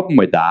the problem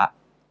with that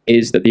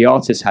is that the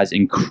artist has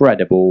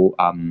incredible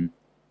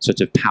sort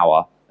of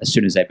power as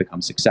soon as they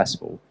become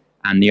successful.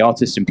 And the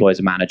artist employs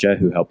a manager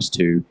who helps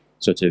to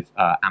sort of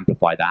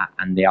amplify that.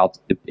 And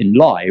in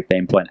live, they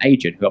employ an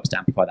agent who helps to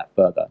amplify that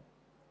further.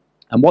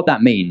 And what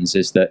that means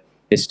is that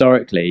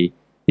historically,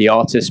 the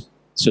artist's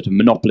sort of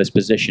monopolist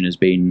position has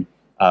been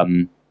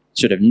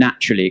sort of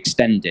naturally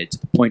extended to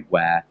the point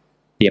where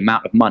the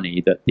amount of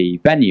money that the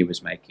venue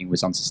was making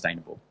was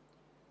unsustainable.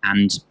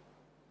 And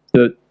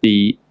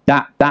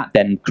that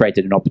then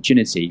created an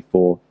opportunity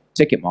for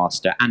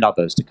Ticketmaster and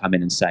others to come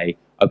in and say,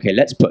 okay,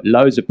 let's put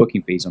loads of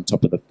booking fees on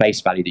top of the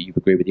face value that you've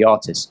agreed with the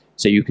artist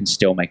so you can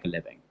still make a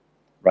living,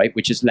 right?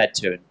 Which has led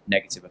to a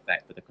negative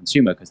effect for the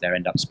consumer because they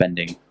end up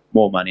spending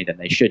more money than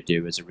they should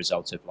do as a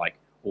result of like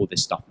all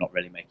this stuff not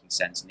really making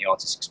sense and the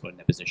artist exploiting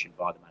their position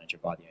via the manager,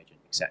 via the agent,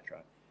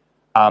 etc.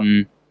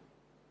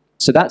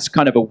 So that's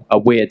kind of a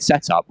weird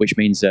setup, which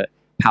means that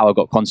power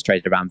got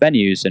concentrated around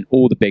venues, and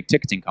all the big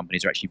ticketing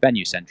companies are actually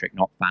venue-centric,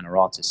 not fan or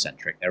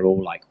artist-centric. They're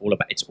all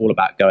it's all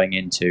about going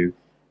into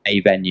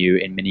a venue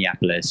in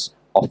Minneapolis,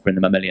 offering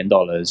them $1 million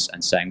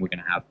and saying, we're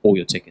going to have all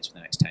your tickets for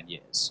the next 10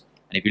 years.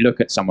 And if you look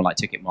at someone like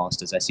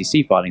Ticketmaster's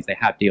SEC filings, they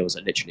have deals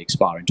that literally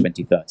expire in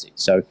 2030.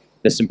 So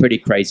there's some pretty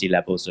crazy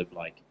levels of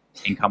like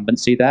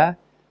incumbency there.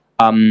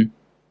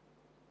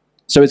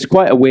 So it's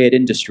quite a weird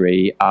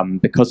industry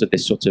because of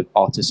this sort of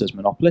artist as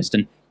monopolist.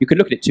 And you can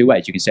look at it two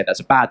ways. You can say that's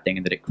a bad thing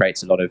and that it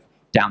creates a lot of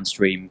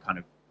downstream kind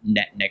of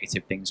net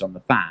negative things on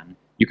the fan.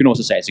 You can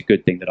also say it's a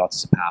good thing that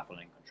artists are powerful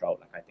and in control.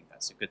 Like, I think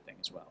that's a good thing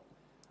as well.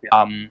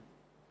 Yeah.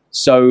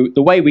 So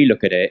the way we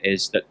look at it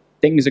is that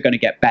things are going to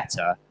get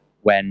better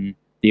when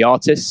the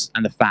artists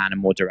and the fan are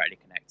more directly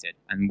connected.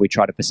 And we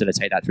try to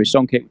facilitate that through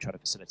Songkick. We try to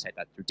facilitate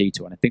that through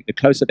Detour. And I think the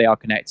closer they are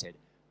connected,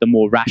 the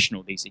more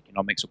rational these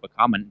economics will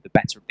become and the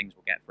better things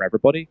will get for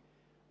everybody.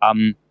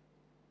 The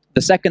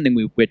second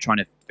thing we're trying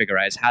to figure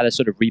out is how to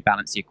sort of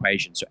rebalance the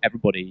equation. So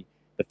everybody,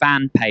 the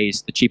fan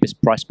pays the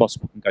cheapest price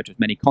possible, can go to as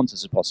many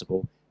concerts as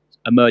possible.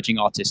 Emerging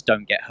artists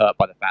don't get hurt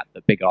by the fact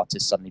that big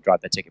artists suddenly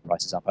drive their ticket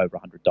prices up over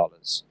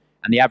 $100.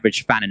 And the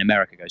average fan in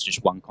America goes to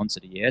just one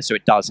concert a year. So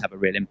it does have a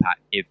real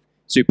impact if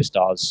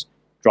superstars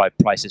drive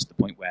prices to the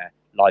point where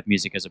live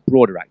music as a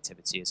broader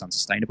activity is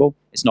unsustainable.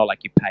 It's not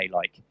like you pay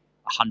like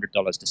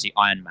 $100 to see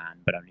Iron Man,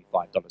 but only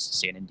 $5 to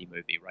see an indie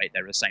movie, right?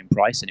 They're the same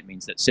price, and it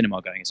means that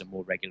cinema going is a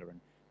more regular and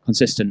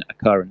consistent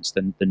occurrence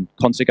than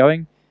concert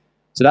going.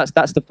 So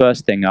that's the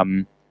first thing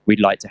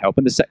we'd like to help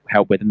with.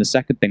 And the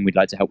second thing we'd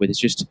like to help with is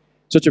just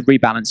sort of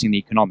rebalancing the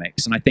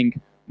economics. And I think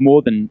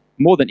more than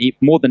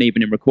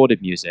even in recorded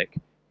music,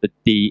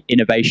 the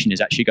innovation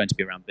is actually going to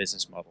be around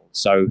business models.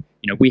 So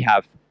we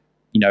have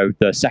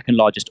the second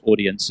largest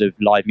audience of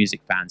live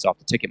music fans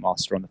after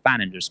Ticketmaster on the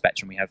fan end of the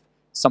spectrum. We have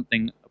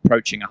something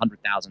approaching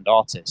 100,000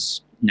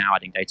 artists now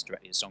adding data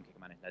directly to Songkick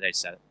and managing their data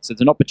set. So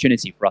there's an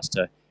opportunity for us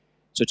to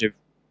sort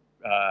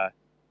of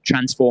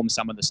transform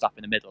some of the stuff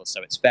in the middle.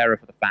 So it's fairer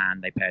for the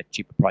fan, they pay a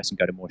cheaper price and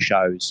go to more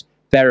shows.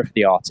 Fairer for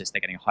the artist,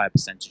 they're getting a higher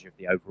percentage of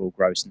the overall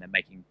gross and they're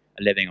making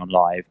a living on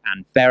live.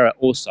 And fairer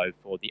also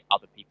for the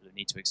other people who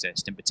need to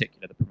exist, in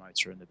particular the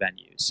promoter and the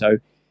venue. So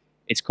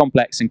it's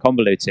complex and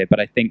convoluted, but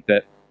I think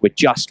that we're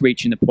just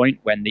reaching the point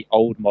when the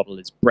old model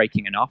is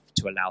breaking enough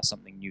to allow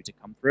something new to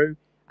come through.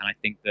 And I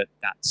think that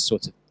that's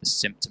sort of the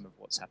symptom of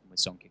what's happened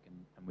with Songkick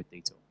and with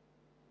Detour.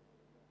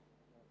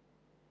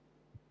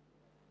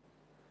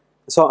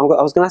 So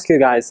I was going to ask you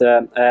guys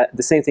the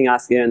same thing I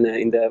asked again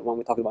when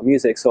we talked about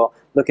music. So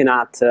looking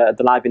at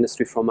the live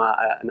industry from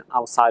an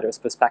outsider's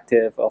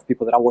perspective of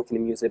people that are working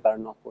in music but are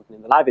not working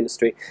in the live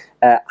industry,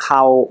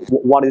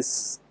 what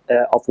is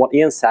of what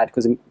Ian said,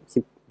 because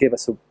he gave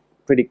us a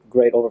pretty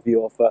great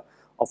overview of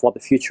what the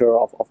future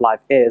of live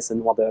is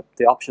and what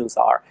the options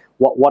are.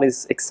 What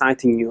is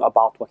exciting you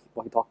about what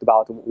he talked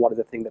about, and what is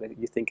the thing that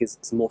you think is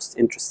most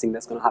interesting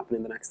that's going to happen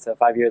in the next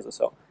 5 years or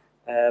so?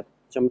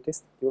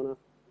 Jean-Baptiste, you want to?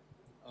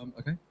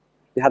 Okay.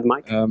 You had the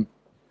mic.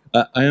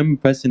 I am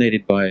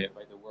fascinated by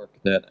the work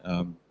that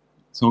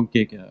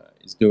Songkick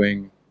is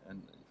doing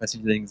and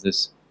facilitating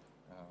this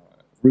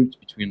route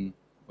between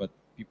what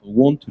people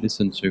want to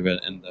listen to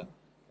and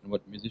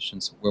what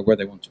musicians where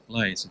they want to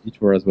play. So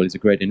Detour as well is a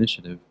great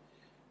initiative.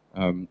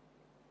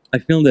 I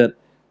feel that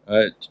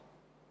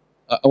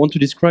I want to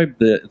describe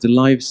the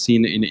live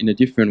scene in a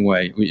different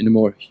way, in a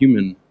more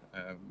human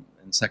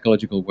and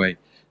psychological way.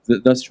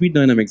 There's three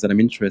dynamics that I'm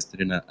interested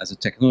in as a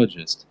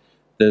technologist.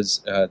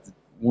 There's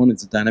one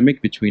is the dynamic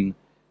between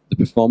the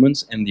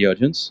performance and the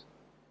audience.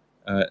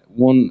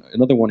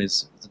 Another one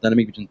is the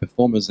dynamic between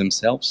performers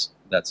themselves.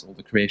 That's all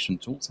the creation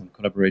tools and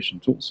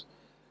collaboration tools.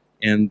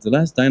 And the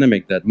last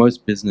dynamic that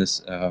most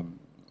business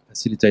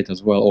facilitate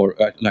as well, or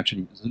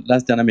actually, the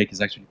last dynamic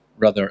is actually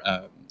rather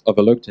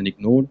overlooked and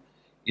ignored,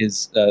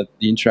 is the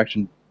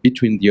interaction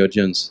between the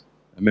audience,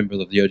 members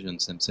of the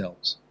audience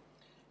themselves.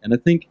 And I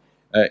think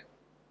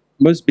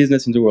most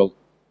business in the world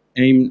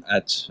aim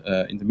at,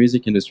 in the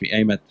music industry,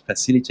 aim at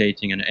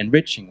facilitating and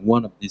enriching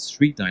one of these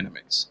three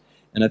dynamics.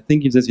 And I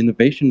think if there's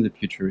innovation in the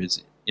future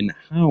is in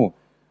how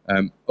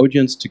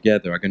audience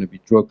together are going to be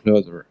drawn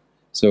closer.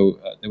 So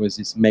there was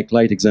this Make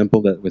Light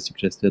example that was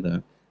suggested,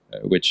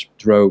 which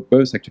drove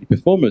both actually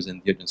performers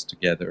and the audience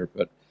together.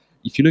 But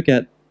if you look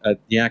at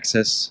the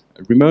access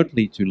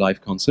remotely to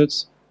live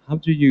concerts, how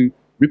do you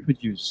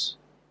reproduce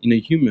in a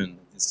human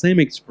the same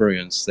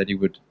experience that you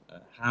would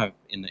have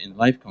in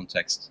live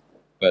context,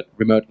 but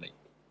remotely?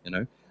 You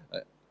know,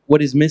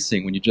 what is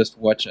missing when you just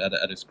watch at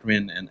a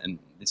screen and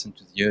listen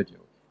to the audio?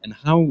 And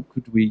how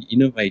could we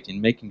innovate in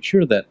making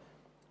sure that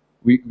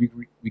we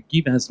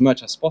give as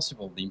much as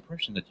possible the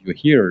impression that you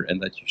hear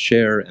and that you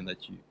share and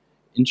that you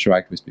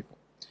interact with people?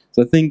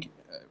 So I think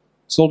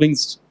solving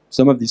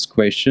some of these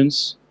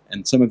questions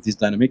and some of these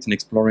dynamics and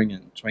exploring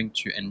and trying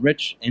to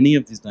enrich any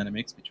of these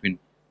dynamics between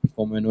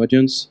performer and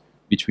audience,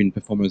 between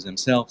performers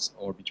themselves,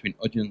 or between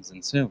audience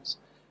themselves,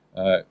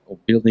 or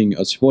building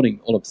or supporting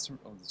all of the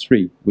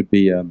three would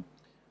be a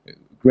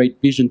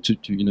great vision to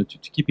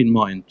keep in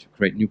mind to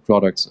create new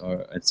products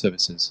and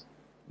services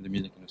in the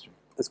music industry.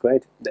 That's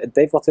great.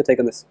 Dave, what's your take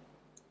on this?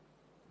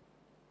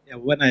 Yeah,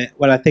 when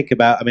I think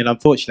about, I mean,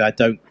 unfortunately, I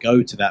don't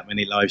go to that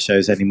many live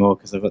shows anymore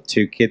because I've got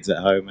 2 kids at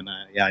home, and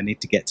I need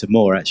to get to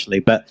more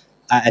actually. But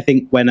I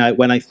think when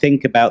I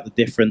think about the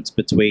difference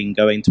between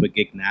going to a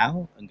gig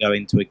now and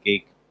going to a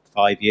gig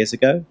 5 years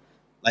ago,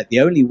 like the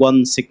only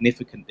one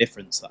significant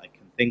difference that I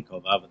can think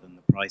of, other than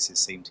the prices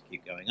seem to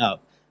keep going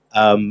up,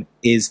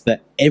 is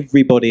that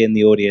everybody in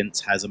the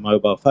audience has a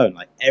mobile phone.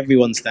 Like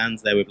everyone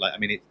stands there with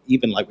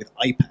even like with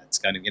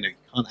iPads, kind of, you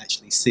can't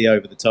actually see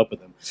over the top of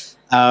them.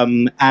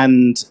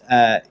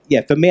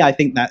 Yeah, for me, I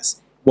think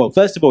that's, well,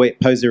 first of all, it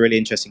poses a really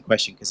interesting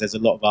question because there's a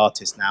lot of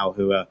artists now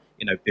who are,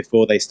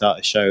 before they start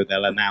a show,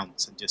 they'll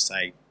announce and just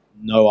say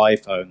no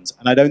iPhones.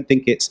 And I don't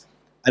think it's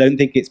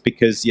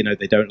because,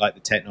 they don't like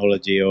the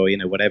technology or,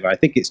 whatever. I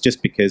think it's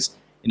just because,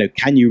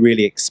 can you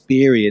really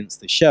experience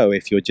the show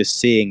if you're just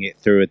seeing it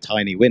through a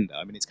tiny window?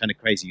 I mean, it's kind of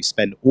crazy. You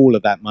spend all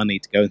of that money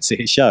to go and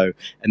see a show,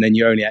 and then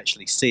you only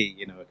actually see,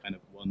 a kind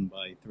of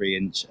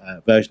 1x3-inch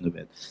version of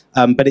it.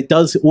 But it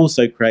does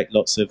also create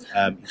lots of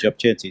huge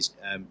opportunities.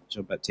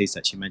 Jean-Baptiste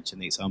actually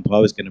mentioned the example I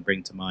was going to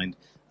bring to mind,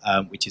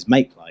 which is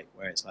Make Light,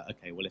 where it's like,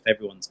 okay, well, if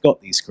everyone's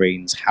got these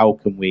screens, how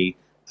can we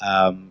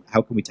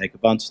take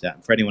advantage of that?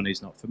 And for anyone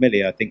who's not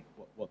familiar, I think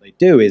what they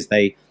do is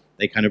they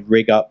kind of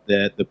rig up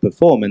the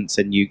performance,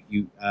 and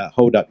you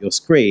hold up your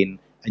screen,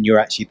 and you're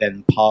actually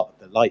then part of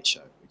the light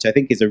show, which I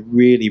think is a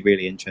really,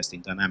 really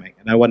interesting dynamic.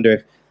 And I wonder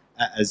if,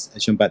 as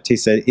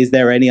Jean-Baptiste said, is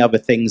there any other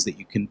things that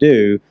you can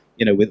do,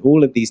 with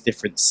all of these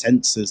different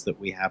sensors that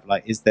we have?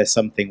 Like, is there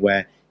something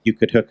where you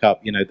could hook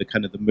up, the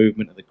kind of the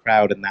movement of the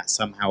crowd, and that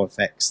somehow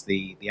affects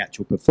the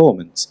actual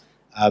performance?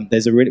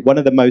 There's one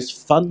of the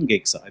most fun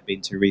gigs that I've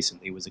been to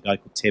recently was a guy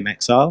called Tim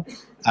Exile.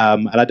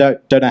 And I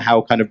don't know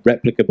how kind of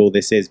replicable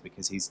this is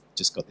because he's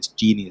just got this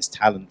genius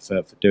talent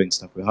for doing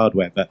stuff with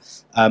hardware.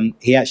 But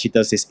he actually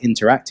does this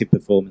interactive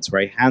performance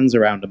where he hands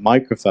around a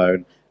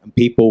microphone and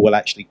people will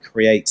actually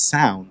create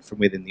sound from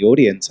within the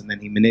audience, and then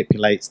he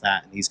manipulates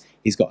that, and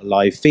he's got a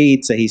live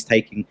feed. So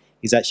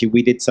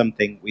we did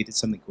something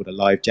called a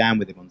live jam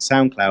with him on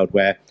SoundCloud,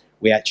 where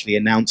we actually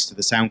announced to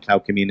the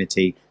SoundCloud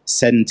community,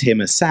 send him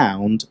a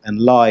sound,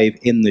 and live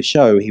in the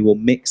show, he will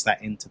mix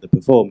that into the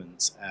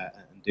performance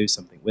and do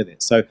something with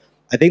it. So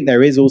I think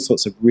there is all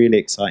sorts of really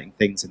exciting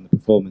things in the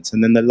performance.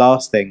 And then the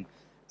last thing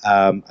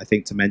I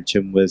think to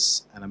mention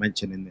was, and I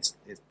mentioned in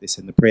this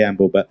in the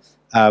preamble, but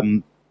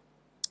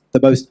the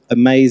most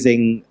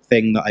amazing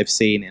thing that I've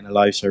seen in a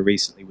live show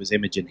recently was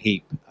Imogen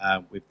Heap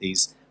with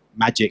these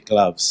magic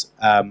gloves.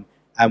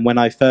 And when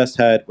I first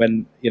heard,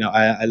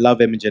 I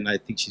love Imogen. I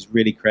think she's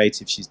really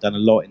creative. She's done a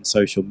lot in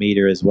social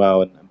media as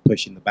well and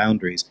pushing the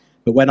boundaries.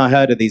 But when I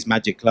heard of these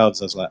magic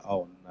gloves, I was like,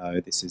 oh no,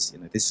 this is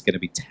going to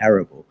be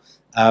terrible.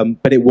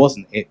 But it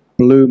wasn't. It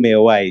blew me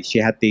away. She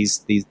had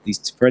these.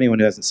 For anyone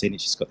who hasn't seen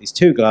it, she's got these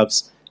two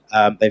gloves.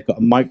 They've got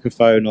a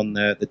microphone on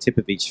the tip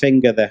of each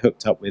finger. They're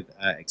hooked up with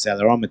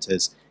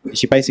accelerometers. And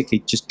she basically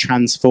just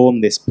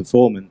transformed this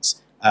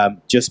performance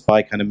just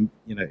by kind of,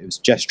 it was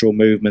gestural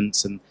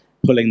movements and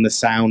pulling the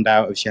sound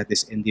out of. She had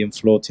this Indian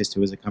flautist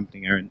who was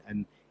accompanying her,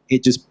 and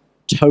it just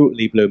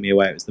totally blew me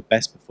away. It was the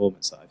best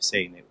performance that I've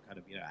seen. It kind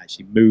of,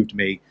 actually moved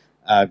me,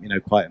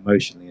 quite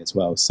emotionally as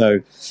well. So,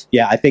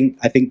 yeah, I think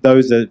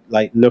those are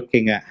like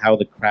looking at how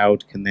the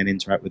crowd can then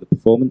interact with the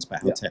performance,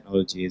 but how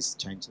technology is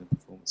changing the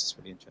performance is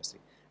really interesting.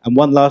 And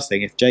one last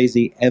thing, if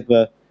Jay-Z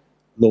ever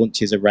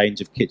launches a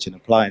range of kitchen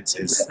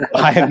appliances,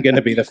 I am going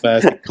to be the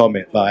first to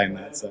comment behind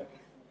that. So.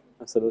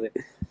 Absolutely.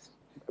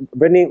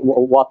 Brittany,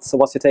 what's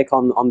your take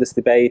on this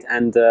debate?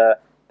 And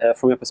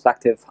from your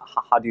perspective,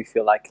 how do you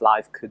feel like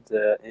live could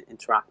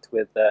interact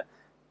with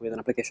an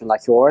application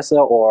like yours,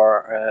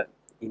 or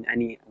in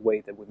any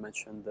way that we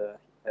mentioned?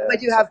 I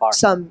do have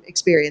some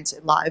experience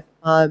in live.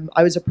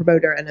 I was a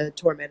promoter and a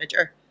tour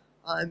manager.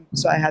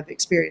 So I have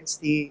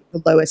experienced the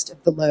lowest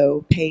of the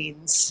low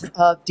pains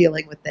of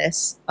dealing with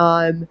this.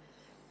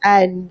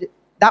 And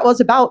that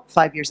was about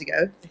 5 years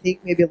ago, I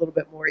think, maybe a little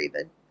bit more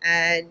even.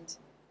 And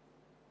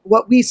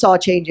what we saw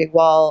changing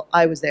while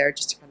I was there,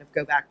 just to kind of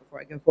go back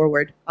before I go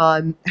forward,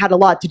 had a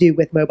lot to do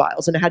with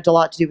mobiles, and it had a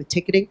lot to do with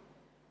ticketing,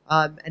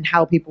 and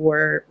how people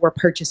were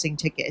purchasing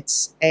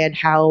tickets and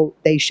how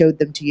they showed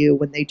them to you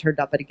when they turned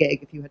up at a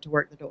gig if you had to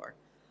work the door.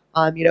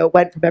 It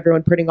went from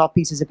everyone printing off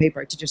pieces of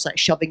paper to just like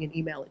shoving an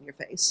email in your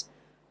face.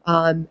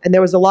 And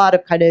there was a lot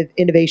of kind of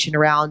innovation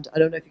around, I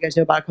don't know if you guys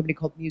know about a company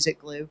called Music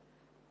Glue,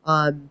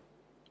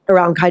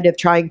 around kind of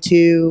trying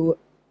to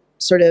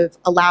sort of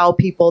allow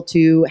people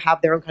to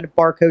have their own kind of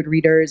barcode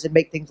readers and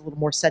make things a little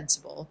more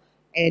sensible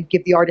and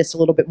give the artist a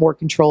little bit more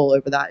control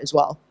over that as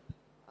well.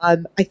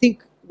 I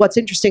think what's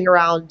interesting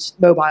around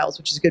mobiles,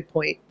 which is a good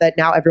point, that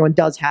now everyone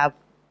does have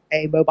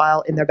a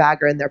mobile in their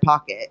bag or in their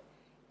pocket,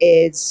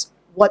 is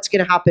what's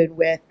going to happen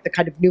with the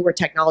kind of newer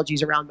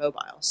technologies around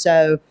mobile.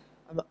 So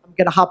I'm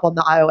going to hop on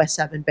the iOS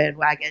 7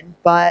 bandwagon.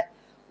 But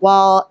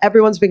while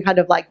everyone's been kind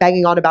of like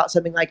banging on about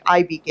something like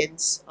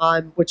iBeacons,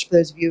 which for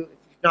those of you, if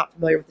you're not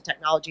familiar with the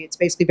technology, it's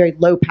basically very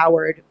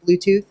low-powered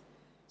Bluetooth.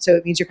 So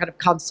it means you're kind of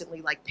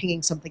constantly like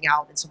pinging something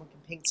out and someone can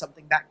ping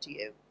something back to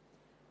you.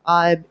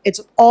 It's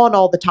on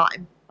all the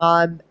time.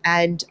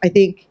 And I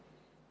think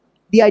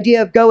the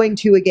idea of going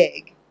to a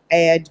gig,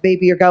 and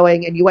maybe you're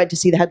going and you went to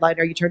see the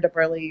headliner, you turned up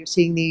early, you're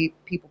seeing the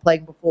people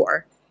playing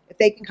before, if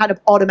they can kind of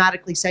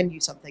automatically send you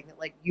something that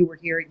like you were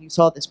here and you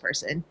saw this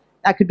person,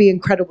 that could be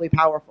incredibly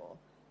powerful.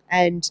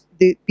 And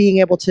being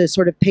able to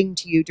sort of ping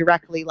to you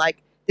directly,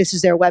 like this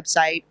is their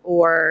website,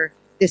 or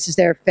this is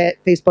their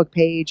Facebook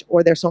page,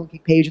 or their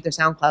Songkick page, or their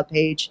SoundCloud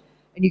page,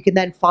 and you can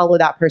then follow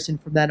that person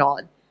from then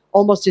on,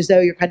 almost as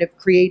though you're kind of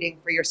creating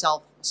for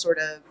yourself a sort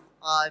of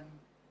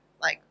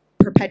like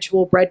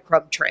perpetual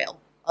breadcrumb trail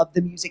of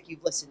the music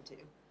you've listened to.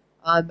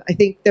 I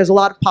think there's a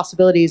lot of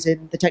possibilities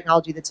in the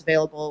technology that's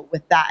available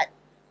with that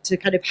to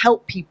kind of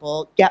help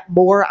people get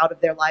more out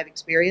of their live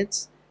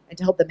experience and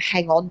to help them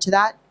hang on to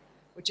that,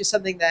 which is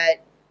something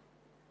that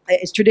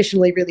is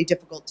traditionally really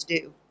difficult to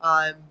do.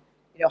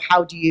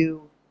 How do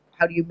you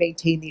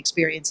maintain the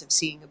experience of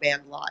seeing a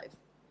band live?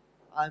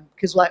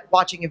 Because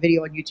watching a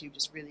video on YouTube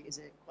just really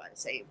isn't quite the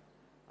same.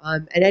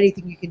 And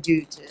anything you can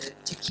do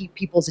to keep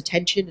people's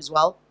attention as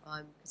well,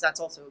 because that's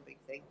also a big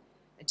thing,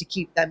 and to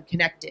keep them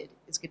connected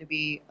is going to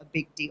be a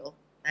big deal.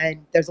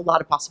 And there's a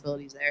lot of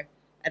possibilities there.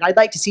 And I'd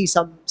like to see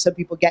some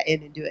people get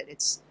in and do it.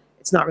 It's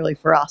not really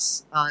for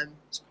us.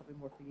 It's probably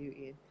more for you,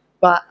 Ian.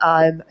 But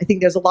I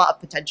think there's a lot of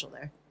potential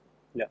there.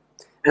 Yeah.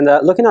 And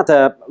looking at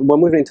we're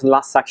moving into the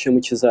last section,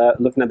 which is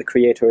looking at the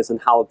creators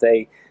and how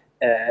they're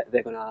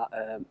going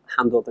to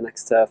handle the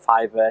next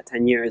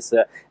 5-10 years.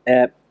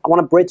 I want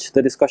to bridge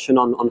the discussion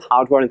on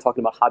hardware and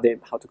talking about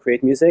how to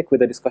create music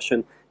with a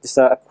discussion, just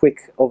a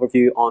quick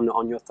overview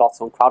on your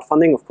thoughts on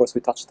crowdfunding. Of course,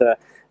 we touched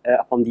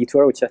upon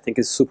Detour, which I think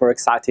is a super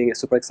exciting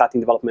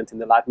development in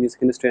the live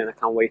music industry, and I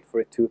can't wait for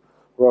it to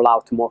roll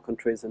out to more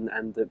countries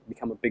and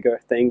become a bigger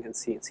thing and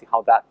see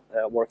how that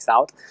works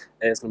out.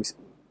 It's going to be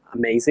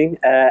amazing.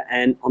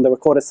 And on the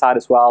recorded side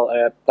as well,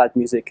 Pledge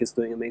Music is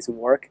doing amazing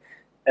work.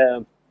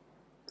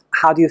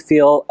 How do you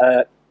feel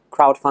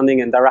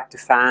crowdfunding and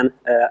direct-to-fan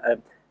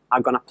are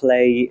going to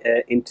play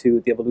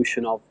into the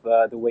evolution of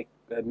the way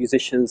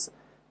musicians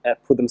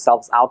put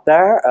themselves out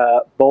there,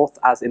 both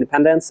as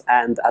independents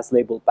and as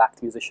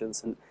label-backed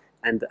musicians,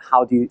 and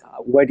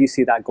where do you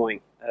see that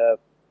going?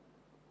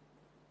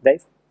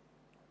 Dave,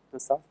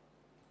 let's start.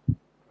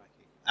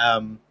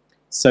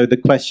 So the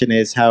question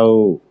is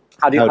how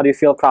How do you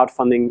feel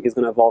crowdfunding is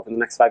going to evolve in the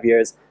next 5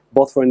 years,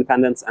 both for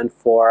independents and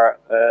for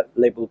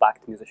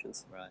label-backed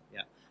musicians? Right.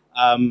 Yeah.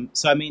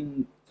 So I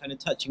mean, kind of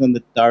touching on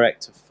the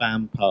direct to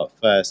fan part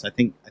first, I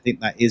think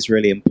that is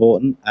really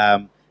important,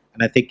 and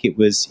I think it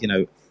was,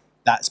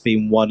 that's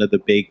been one of the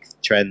big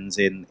trends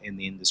in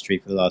the industry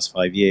for the last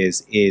 5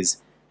 years.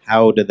 Is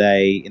how do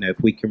they, if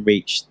we can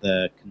reach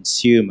the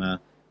consumer,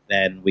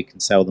 then we can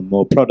sell them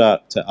more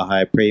product at a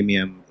higher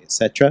premium,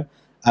 etc.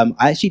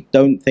 I actually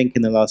don't think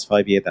in the last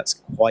 5 years that's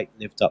quite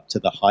lived up to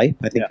the hype.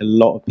 I think a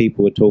lot of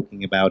people were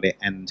talking about it,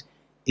 and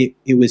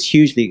it was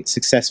hugely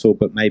successful,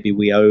 but maybe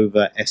we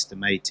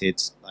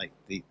overestimated like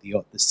the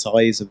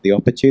size of the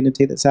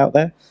opportunity that's out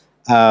there.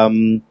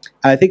 And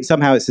I think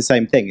somehow it's the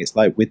same thing. It's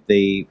like with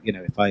the,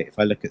 if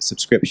I look at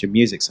subscription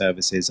music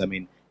services, I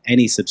mean,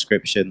 any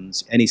subscription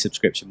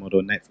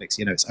model, Netflix,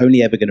 it's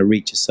only ever going to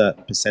reach a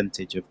certain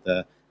percentage of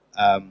the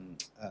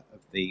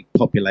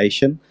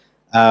population.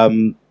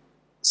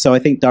 So I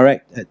think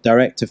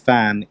direct to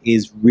fan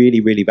is really,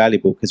 really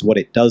valuable, because what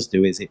it does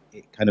do is it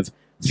kind of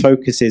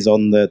focuses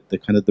on the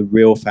kind of the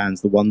real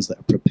fans, the ones that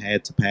are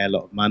prepared to pay a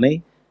lot of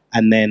money,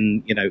 and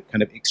then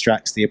kind of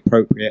extracts the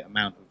appropriate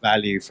amount of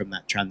value from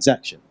that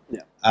transaction.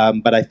 Yeah.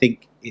 But I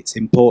think it's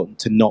important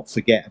to not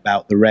forget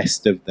about the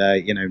rest of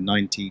the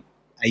 98%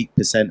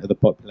 of the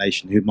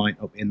population who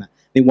might not be in that.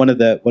 I think one of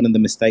the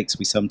mistakes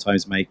we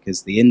sometimes make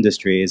as the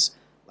industry is,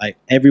 like,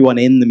 everyone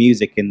in the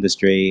music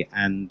industry,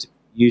 and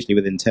usually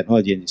within the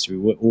technology industry,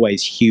 we're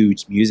always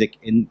huge music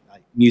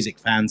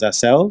fans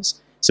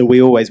ourselves. So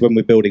we always, when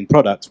we're building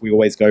products, we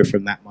always go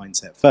from that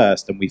mindset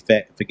first, and we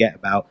forget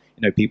about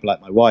people like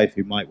my wife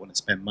who might want to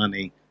spend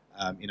money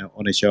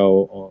on a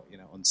show or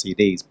on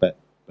CDs, but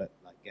like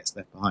gets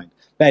left behind.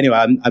 But anyway,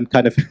 I'm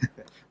kind of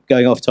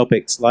going off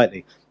topic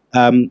slightly.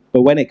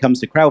 But when it comes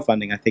to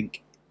crowdfunding, I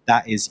think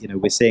that is,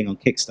 we're seeing on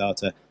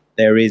Kickstarter,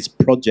 there is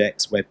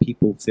projects where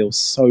people feel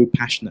so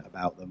passionate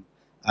about them.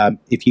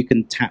 If you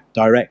can tap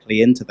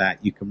directly into that,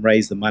 you can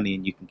raise the money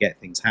and you can get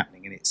things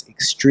happening. And it's an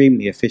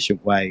extremely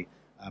efficient way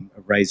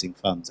of raising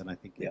funds. And I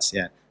think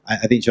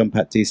I think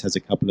Jean-Baptiste has a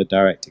couple of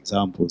direct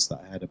examples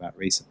that I heard about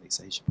recently,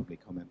 so he should probably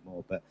comment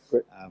more. But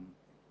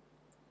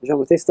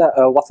Jean-Baptiste,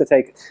 what's the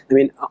take? I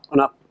mean, on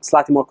a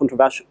slightly more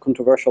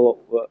controversial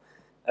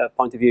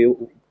point of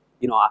view,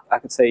 I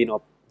could say,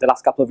 the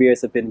last couple of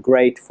years have been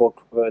great for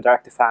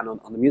direct-to-fan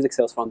on the music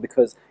sales front,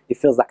 because it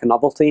feels like a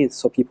novelty.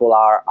 So people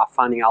are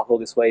finding out all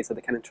these ways that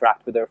they can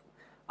interact with their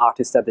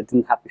artists that they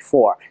didn't have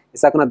before.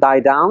 Is that going to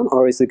die down,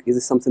 or is it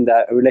something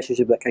a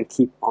relationship that can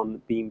keep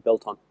on being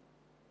built on?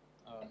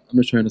 I'm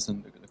not sure I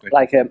understand the question.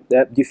 Like,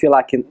 do you feel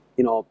like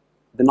the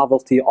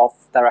novelty of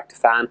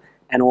direct-to-fan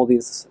and all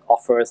these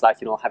offers, like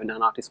having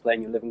an artist play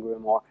in your living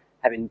room or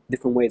having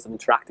different ways of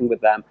interacting with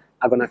them,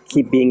 are going to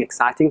keep being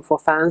exciting for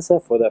fans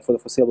for the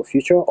foreseeable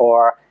future,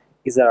 or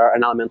is there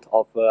an element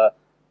of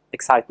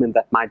excitement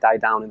that might die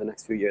down in the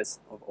next few years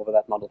over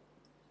that model?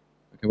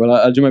 Okay, well,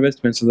 I'll do my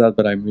best to answer that,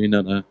 but I'm really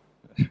not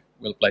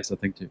well placed, I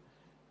think, to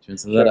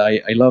answer that.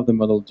 I love the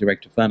model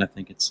direct to fan. I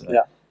think it's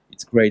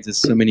great. There's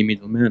so many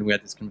middlemen. We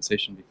had this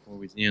conversation before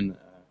with Ian.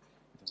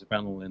 It was a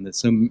panel, and there's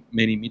so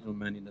many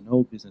middlemen in an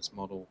old business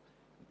model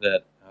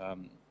that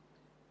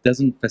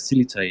doesn't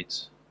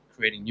facilitate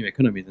creating new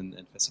economies and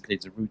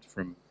facilitates the route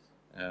from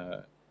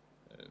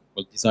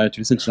desire to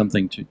listen to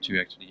something to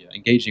actually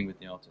engaging with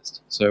the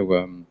artist. So,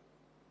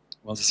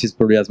 well, this is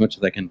probably as much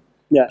as I can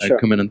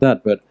comment on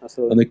that. But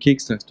on the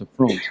Kickstarter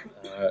front,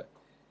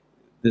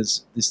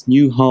 there's this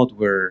new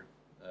hardware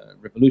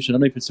revolution. I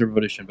don't know if it's a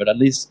revolution, but at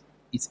least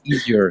it's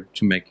easier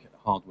to make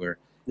hardware.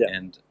 Yeah.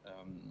 And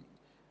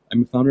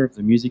I'm a founder of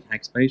the Music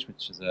Hackspace,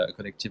 which is a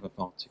collective of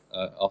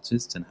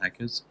artists and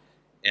hackers.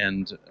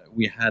 And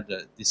we had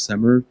this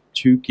summer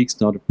 2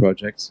 Kickstarter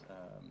projects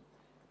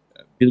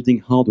building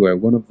hardware.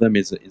 One of them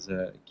is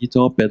a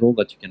guitar pedal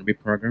that you can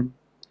reprogram,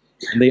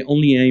 and they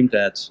only aimed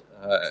at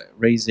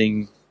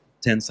raising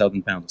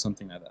 £10,000 or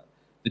something like that.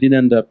 They did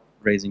end up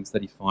raising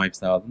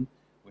 35,000,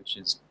 which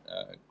is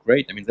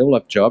great. I mean, they all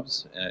have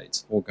jobs.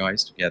 It's 4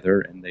 guys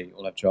together, and they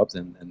all have jobs,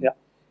 and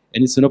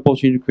it's an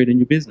opportunity to create a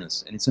new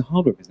business. And it's a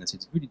hardware business.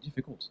 It's really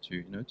difficult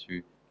to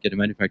get a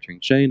manufacturing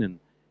chain and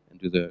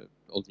do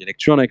all the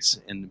electronics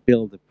and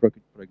build the product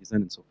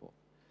design and so forth.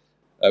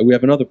 We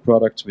have another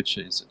product which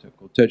is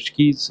called Touch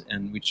Keys,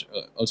 and which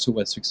also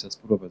was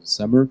successful over the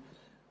summer.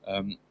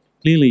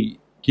 Clearly,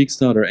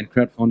 Kickstarter and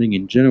crowdfunding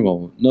in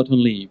general not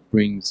only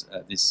brings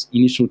this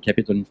initial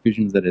capital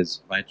infusion that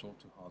is vital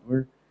to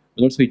hardware,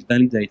 but also it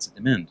validates the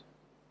demand.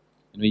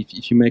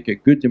 If you make a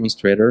good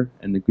demonstrator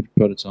and a good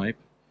prototype,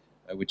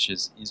 which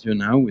is easier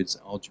now with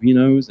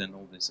Arduinos and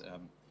all these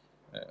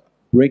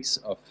bricks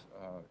of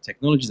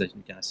technologies that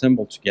you can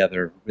assemble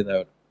together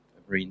without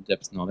a very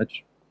in-depth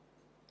knowledge.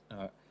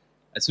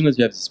 As soon as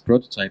you have this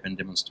prototype and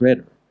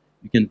demonstrator,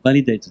 you can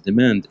validate the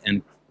demand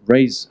and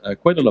raise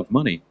quite a lot of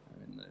money.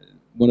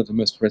 One of the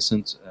most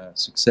recent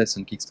success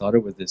in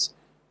Kickstarter was this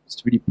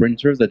 3D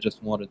printer that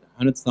just wanted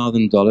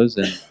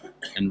 $100,000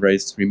 and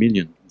raised $3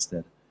 million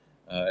instead.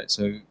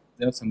 So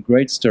there are some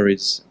great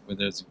stories where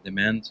there's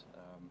demand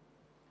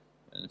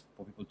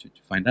for people people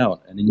to find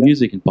out. And in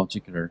music in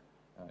particular,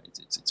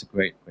 it's a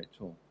great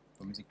tool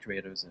for music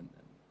creators and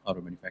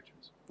hardware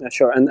manufacturers.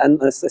 Sure, and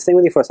staying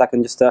with you for a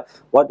second, just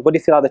what do you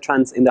feel are the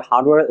trends in the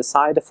hardware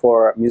side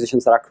for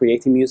musicians that are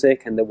creating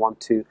music and they want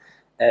to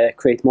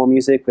create more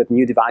music with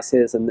new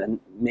devices and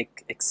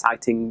make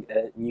exciting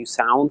new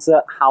sounds?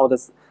 How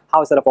is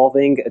that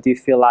evolving? Do you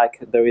feel like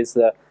there is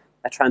a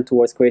trend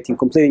towards creating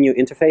completely new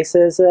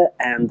interfaces?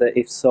 And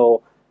if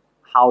so,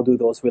 how do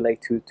those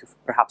relate to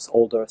perhaps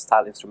older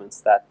style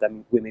instruments that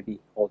we may be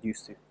all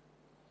used to?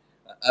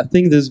 I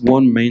think there's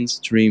one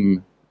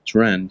mainstream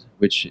trend,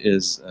 which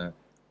is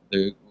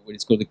what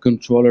is called the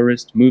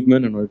controllerist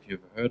movement. I don't know if you've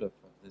heard of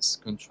this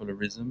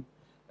controllerism.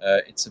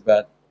 It's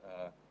about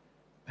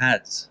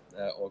pads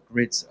or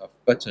grids of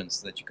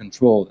buttons that you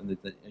control and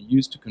that are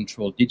used to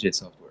control DJ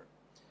software.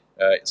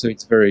 So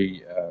it's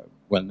very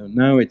well known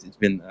now. It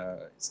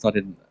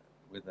started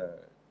with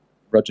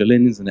Roger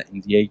Linz in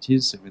the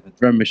 80s with a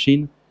drum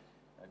machine.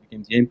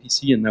 Became the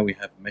MPC, and now we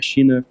have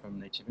Machina from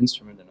Native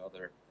Instrument and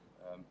other.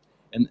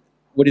 And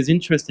what is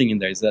interesting in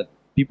there is that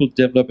people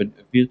develop a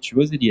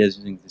virtuosity as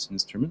using these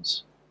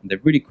instruments, and they're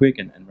really quick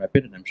and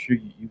rapid, and I'm sure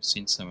you've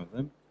seen some of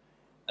them.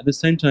 At the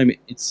same time,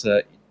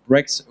 it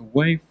breaks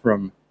away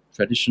from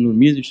traditional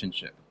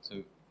musicianship.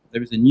 So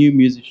there is a new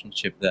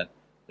musicianship that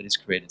is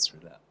created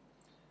through that.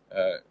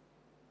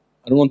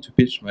 I don't want to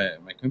pitch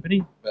my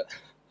company, but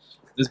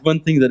there's one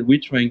thing that we're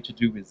trying to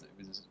do with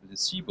the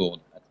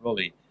Seaboard at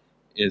Raleigh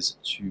is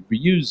to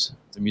reuse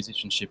the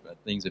musicianship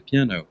at playing the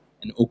piano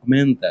and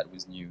augment that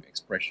with new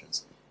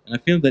expressions. And I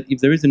feel that if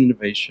there is an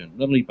innovation,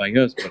 not only by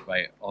us, but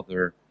by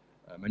other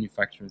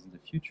manufacturers in the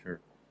future,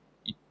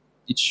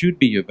 it should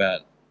be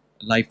about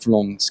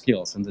lifelong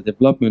skills and the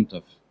development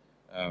of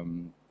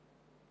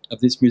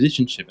this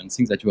musicianship and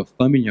things that you are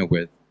familiar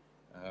with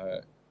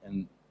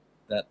and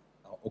that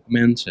are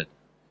augmented.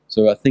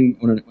 So I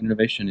think one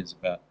innovation is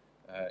about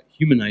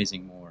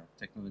humanizing more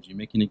technology,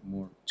 making it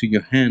more to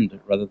your hand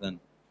rather than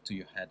to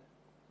your head.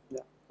 Yeah,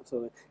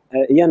 absolutely.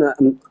 Ian,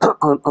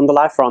 on the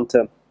live front,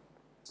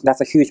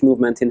 that's a huge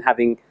movement in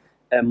having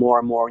more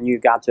and more new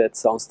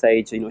gadgets on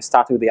stage. It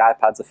started with the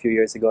iPads a few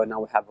years ago, and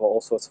now we have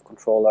all sorts of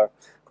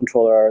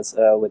controllers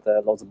with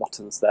loads of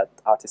buttons that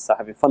artists are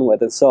having fun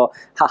with. And so,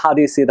 how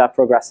do you see that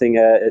progressing?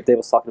 Dave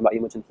was talking about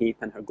Imogen Heap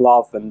and her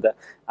glove, and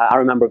I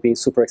remember being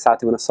super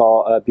excited when I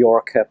saw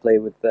Bjork play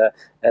with the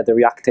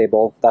React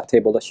table, that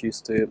table that she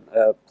used to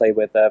play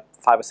with 5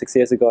 or 6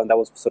 years ago, and that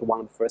was sort of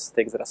one of the first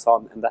things that I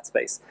saw in that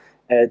space.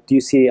 Do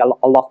you see a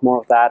lot more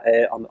of that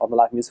on the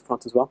live music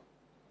front as well?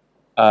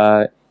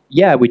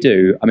 Yeah, we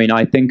do. I mean,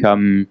 I think,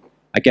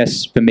 I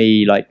guess for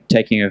me, like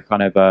taking a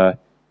kind of a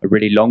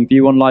really long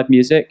view on live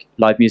music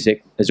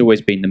has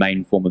always been the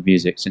main form of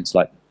music since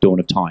like dawn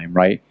of time,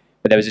 right?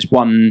 But there was this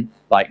one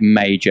like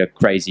major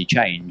crazy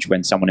change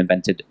when someone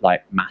invented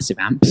like massive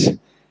amps,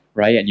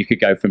 right? And you could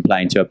go from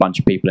playing to a bunch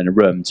of people in a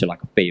room to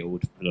like a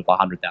field full of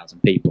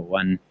 100,000 people.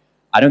 And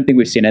I don't think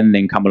we've seen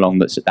anything come along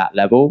that's at that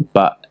level,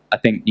 but I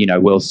think,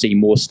 we'll see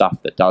more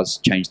stuff that does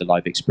change the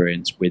live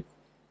experience with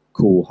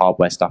cool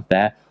hardware stuff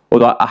there.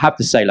 Although I have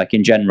to say, like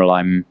in general,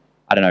 I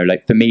don't know,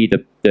 like for me,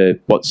 the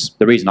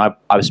reason I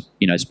was,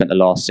 spent the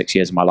last 6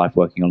 years of my life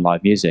working on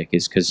live music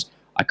is because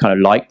I kind of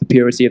like the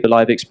purity of the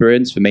live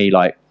experience. For me,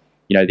 like,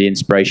 the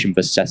inspiration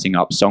for setting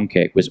up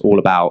Songkick was all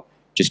about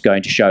just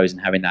going to shows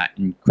and having that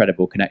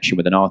incredible connection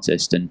with an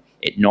artist and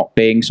it not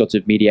being sort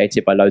of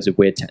mediated by loads of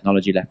weird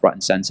technology left, right,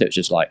 and center. It's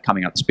just like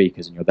coming out the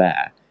speakers and you're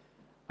there.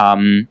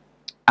 And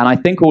I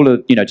think all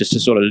of, just to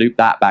sort of loop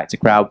that back to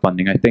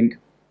crowdfunding, I think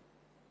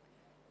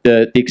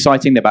the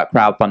exciting thing about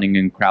crowdfunding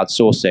and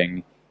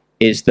crowdsourcing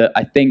is that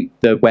I think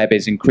the web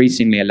is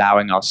increasingly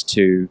allowing us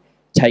to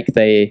take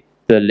the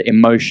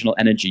emotional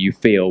energy you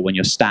feel when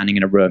you're standing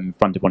in a room in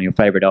front of one of your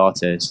favorite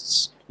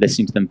artists,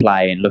 listening to them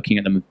play and looking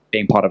at them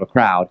being part of a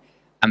crowd,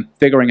 and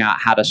figuring out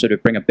how to sort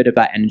of bring a bit of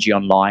that energy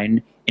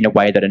online in a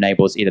way that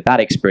enables either that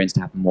experience to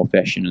happen more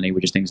efficiently,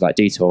 which is things like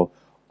Detour,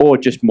 or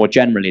just more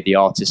generally the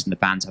artists and the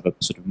fans have a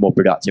sort of more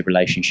productive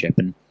relationship.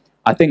 And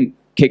I think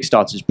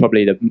Kickstarter is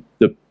probably one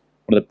of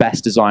the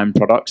best designed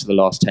products of the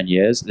last 10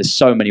 years. There's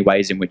so many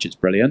ways in which it's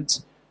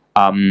brilliant.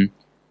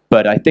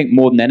 But I think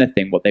more than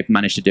anything, what they've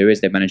managed to do is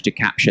they've managed to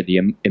capture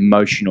the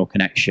emotional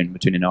connection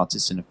between an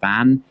artist and a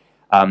fan.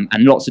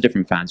 And lots of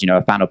different fans.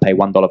 A fan will pay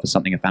 $1 for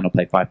something, a fan will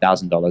pay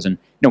 $5,000. And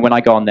when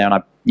I go on there and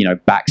I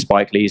back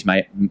Spike Lee's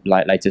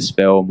latest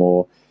film,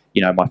 or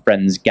my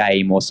friend's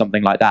game or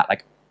something like that,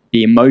 like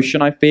the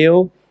emotion I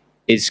feel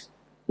is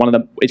one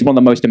of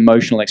the most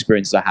emotional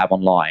experiences I have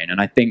online. And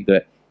I think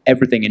that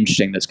everything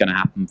interesting that's going to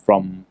happen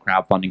from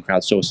crowdfunding,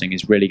 crowdsourcing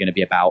is really going to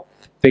be about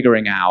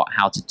figuring out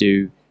how to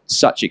do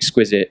such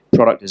exquisite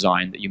product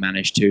design that you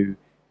manage to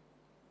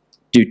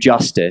do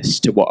justice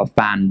to what a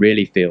fan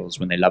really feels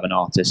when they love an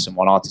artist and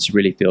what artists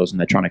really feels when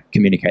they're trying to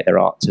communicate their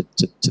art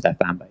to their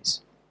fan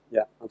base.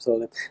 Yeah,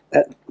 absolutely.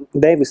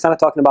 Dave, we started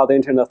talking about the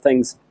Internet of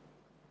Things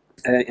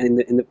in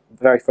the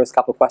very first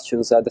couple of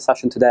questions the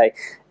session today,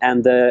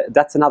 and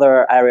that's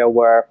another area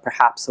where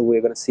perhaps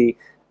we're going to see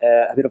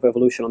a bit of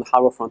evolution on the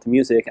hardware front of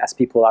music as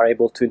people are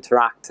able to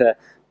interact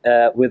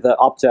with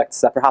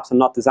objects that perhaps are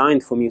not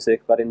designed for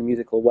music, but in a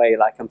musical way.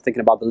 Like I'm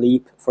thinking about the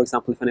Leap, for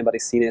example, if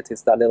anybody's seen it,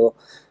 it's that little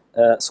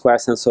square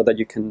sensor that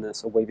you can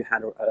sort of wave your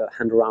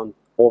hand around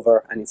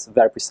over, and it's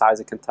very precise.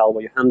 You can tell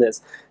where your hand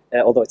is,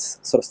 although it's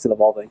sort of still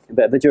evolving.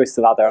 The jury's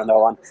still out there on that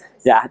one.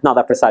 Yeah, not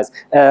that precise.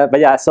 But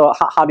yeah, so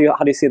how do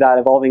you see that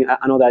evolving?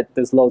 I know that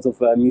there's loads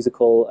of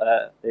musical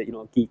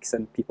geeks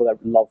and people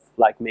that love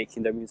like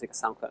making their music at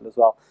SoundCloud as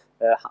well.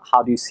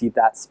 How do you see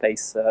that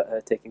space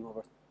taking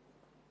over?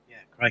 Yeah,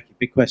 crikey,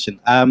 big question.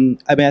 I mean,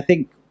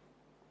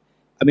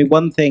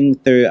 one thing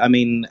through,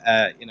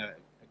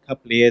 a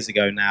couple of years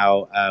ago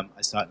now,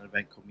 I started an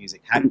event called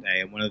Music Hack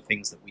Day, and one of the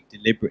things that we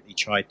deliberately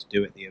tried to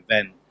do at the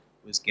event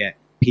was get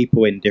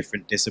people in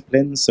different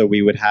disciplines. So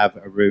we would have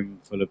a room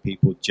full of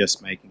people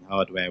just making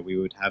hardware. We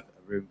would have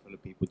a room full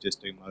of people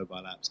just doing mobile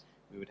apps.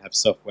 We would have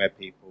software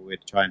people. We'd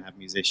try and have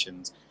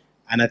musicians.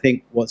 And I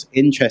think what's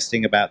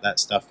interesting about that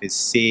stuff is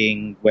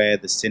seeing where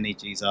the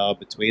synergies are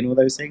between all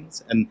those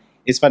things. And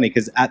it's funny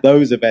because at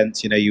those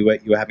events, you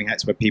were having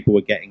hacks where people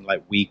were getting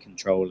like Wii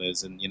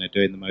controllers and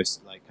doing the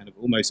most like kind of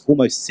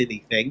almost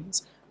silly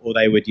things, or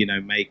they would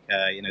make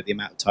the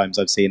amount of times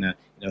I've seen a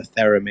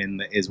theremin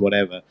that is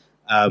whatever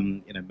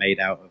made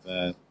out of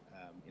a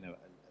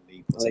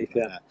leaf or something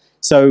like that.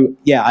 So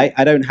yeah,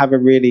 I don't have a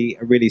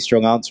really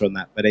strong answer on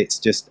that, but it's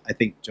just I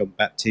think John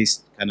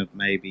Baptiste kind of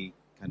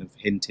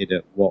hinted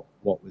at what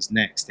was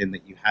next, in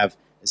that you have,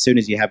 as soon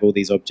as you have all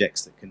these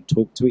objects that can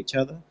talk to each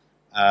other.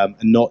 And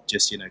not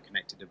just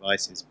connected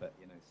devices, but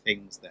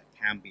things that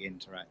can be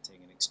interacting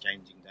and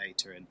exchanging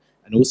data,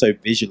 and also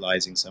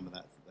visualizing some of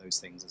those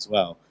things as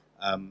well.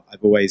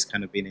 I've always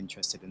kind of been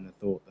interested in the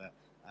thought that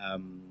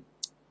I'm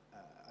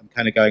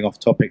kind of going off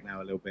topic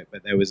now a little bit,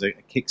 but there was a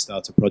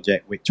Kickstarter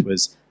project which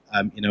was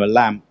a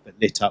lamp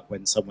that lit up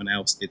when someone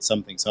else did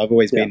something. So I've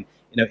always been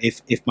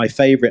if my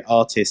favorite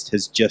artist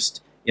has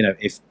just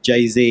if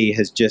Jay-Z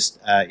has just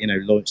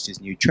launched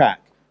his new track,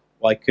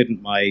 why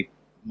couldn't my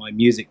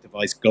music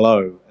device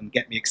glow and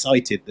get me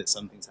excited that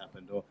something's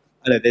happened? Or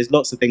I don't know, there's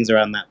lots of things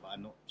around that, but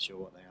I'm not sure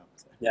what they are.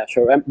 So. Yeah,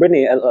 sure.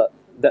 Brittany,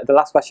 the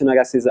last question, I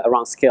guess, is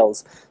around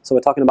skills. So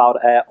we're talking about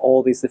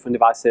all these different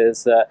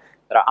devices that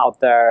are out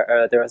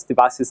there. There's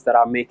devices that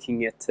are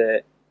making it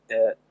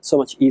so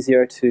much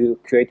easier to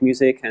create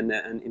music and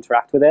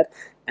interact with it.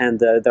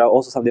 And there are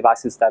also some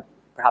devices that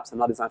perhaps are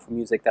not designed for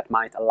music that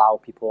might allow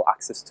people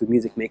access to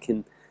music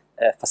making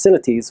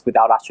facilities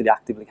without actually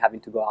actively having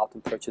to go out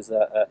and purchase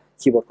a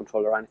keyboard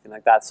controller or anything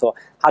like that. So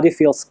how do you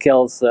feel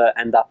skills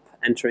end up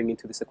entering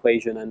into this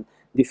equation? And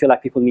do you feel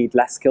like people need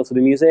less skills to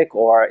do music,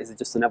 or is it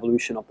just an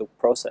evolution of the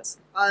process?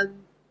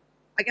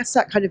 I guess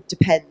that kind of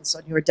depends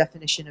on your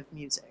definition of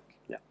music.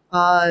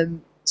 Yeah.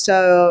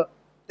 So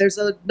there's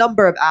a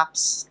number of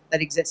apps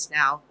that exist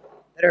now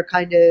that are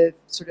kind of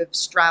sort of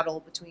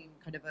straddle between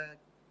kind of a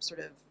sort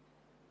of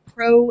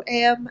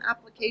pro-am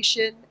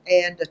application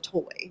and a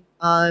toy.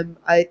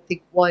 I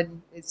think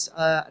one is,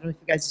 I don't know if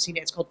you guys have seen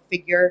it, it's called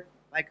Figure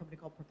by a company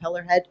called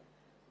Propellerhead.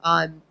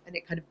 And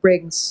it kind of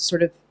brings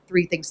sort of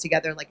three things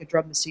together, like a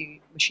drum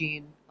machine.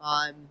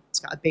 It's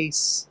got a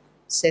bass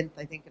synth,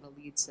 I think, and a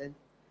lead synth,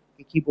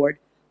 a keyboard.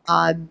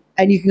 And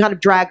you can kind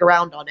of drag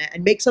around on it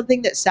and make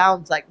something that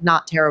sounds like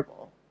not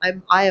terrible.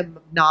 I am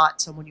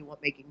not someone you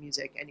want making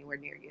music anywhere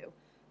near you.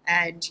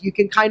 And you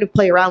can kind of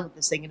play around with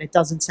this thing and it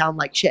doesn't sound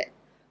like shit.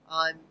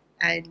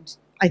 And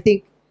I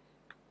think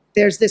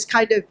there's this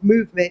kind of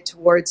movement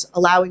towards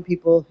allowing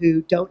people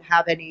who don't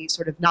have any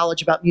sort of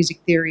knowledge about music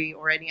theory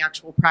or any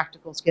actual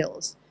practical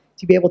skills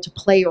to be able to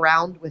play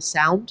around with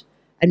sound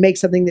and make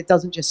something that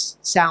doesn't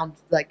just sound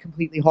like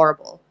completely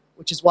horrible,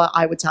 which is what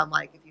I would sound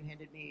like if you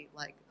handed me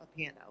like a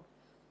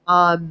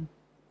piano.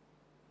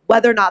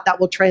 Whether or not that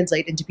will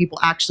translate into people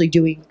actually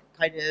doing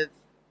kind of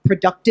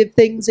productive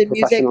things in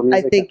music,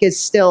 I think is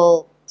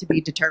still to be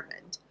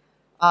determined.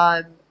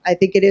 I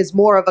think it is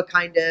more of a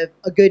kind of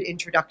a good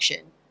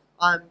introduction.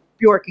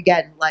 Bjork,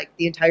 again, like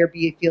the entire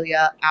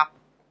Biophilia app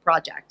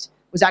project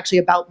was actually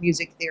about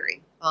music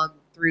theory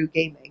through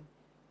gaming.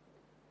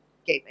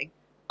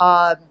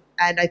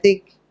 And I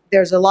think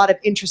there's a lot of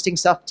interesting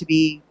stuff to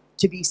be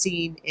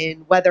seen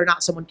in whether or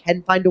not someone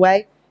can find a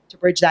way to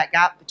bridge that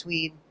gap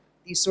between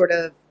these sort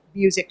of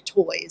music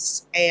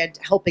toys and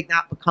helping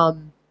that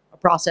become a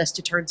process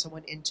to turn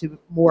someone into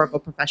more of a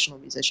professional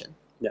musician.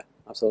 Yeah,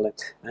 absolutely.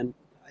 And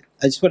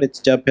I just wanted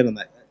to jump in on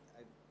that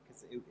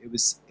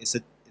because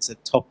it's a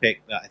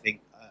topic that I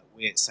think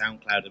we at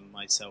SoundCloud and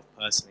myself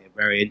personally are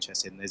very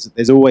interested in.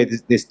 There's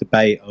always this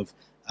debate of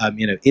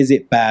is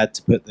it bad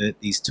to put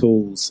these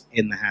tools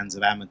in the hands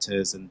of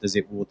amateurs, and does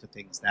it water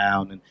things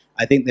down? And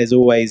I think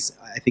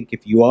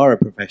if you are a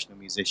professional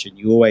musician,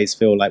 you always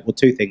feel like, well,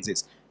 two things.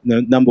 It's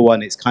number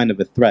one, it's kind of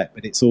a threat,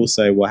 but it's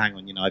also, well, hang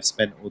on, I've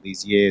spent all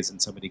these years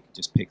and somebody could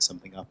just pick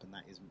something up and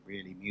that isn't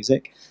really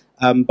music.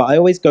 But I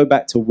always go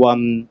back to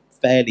one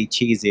fairly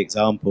cheesy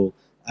example,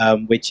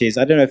 which is,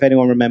 I don't know if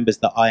anyone remembers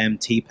the I Am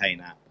T-Pain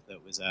app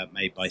that was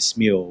made by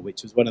Smule,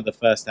 which was one of the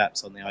first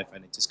apps on the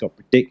iPhone. It just got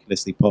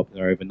ridiculously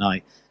popular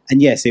overnight.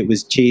 And yes, it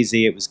was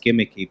cheesy, it was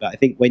gimmicky, but I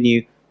think when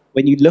you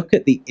look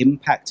at the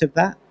impact of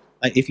that,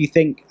 Like if you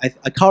think,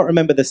 I can't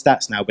remember the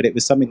stats now, but it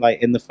was something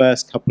like in the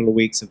first couple of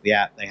weeks of the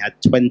app, they had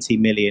 20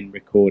 million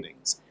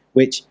recordings,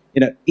 which,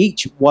 you know,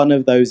 each one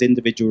of those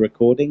individual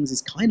recordings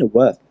is kind of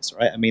worthless,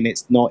 right? I mean,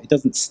 it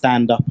doesn't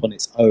stand up on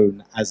its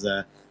own as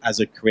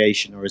a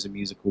creation or as a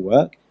musical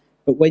work.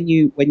 But when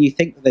you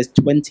think that there's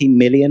 20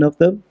 million of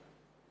them,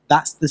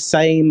 that's the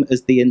same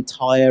as the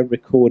entire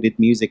recorded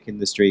music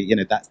industry. You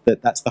know, that's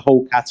the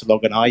whole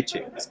catalog on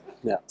iTunes.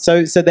 Yeah.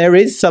 So there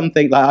is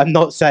something, like, I'm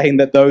not saying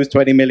that those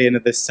 20 million are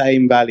the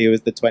same value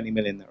as the 20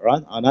 million that are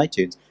on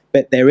iTunes,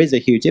 but there is a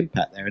huge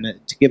impact there. And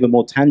to give a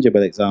more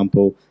tangible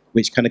example,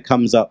 which kind of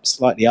comes up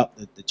slightly up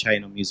the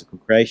chain on musical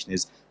creation,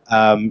 is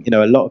you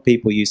know, a lot of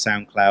people use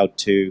SoundCloud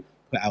to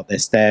put out their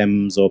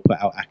stems or put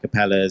out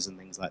acapellas and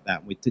things like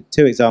that. We did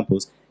two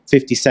examples.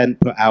 50 Cent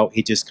put out,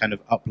 he just kind of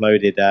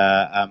uploaded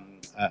a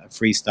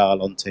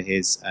freestyle onto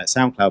his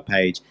SoundCloud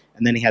page,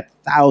 and then he had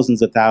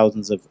thousands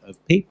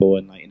of people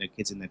and, like, you know,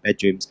 kids in their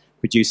bedrooms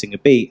producing a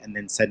beat and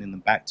then sending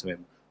them back to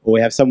him. Or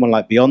we have someone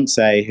like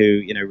Beyonce who,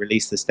 you know,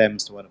 released the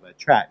stems to one of her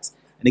tracks.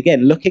 And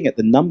again, looking at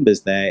the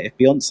numbers there, if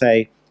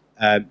Beyonce,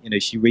 you know,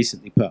 she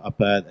recently put up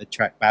a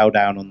track, Bow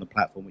Down, on the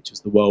platform, which was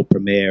the world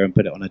premiere, and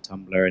put it on a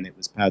Tumblr, and it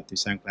was powered through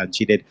SoundCloud. And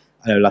she did,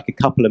 I don't know, like a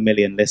couple of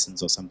million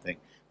listens or something.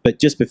 But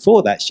just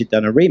before that, she'd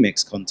done a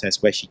remix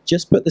contest where she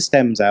just put the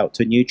stems out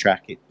to a new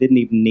track. It didn't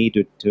even need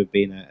to have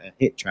been a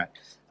hit track.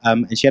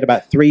 And she had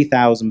about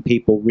 3,000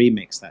 people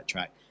remix that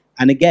track.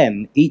 And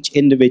again, each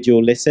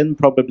individual listen,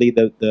 probably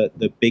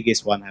the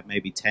biggest one had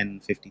maybe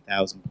 10,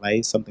 50,000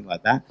 plays, something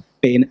like that.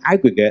 But in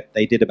aggregate,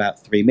 they did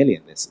about 3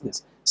 million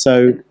listens.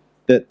 So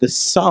the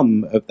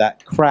sum of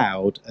that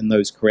crowd and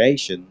those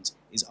creations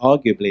is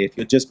arguably, if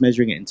you're just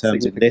measuring it in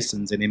terms of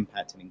listens and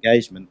impact and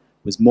engagement,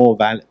 was more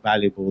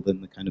valuable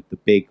than the kind of the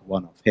big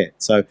one-off hit.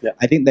 So yeah.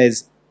 I think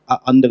there's,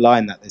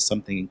 underlying that, there's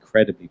something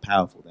incredibly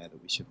powerful there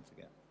that we shouldn't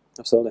forget.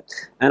 Absolutely.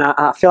 And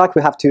I feel like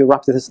we have to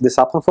wrap this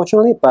up,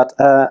 unfortunately, but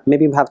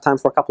maybe we have time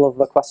for a couple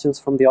of questions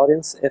from the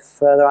audience, if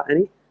there are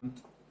any.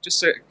 Just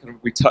so kind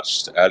of, we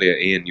touched earlier,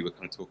 Ian, you were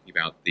kind of talking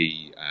about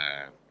the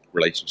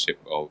relationship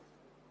of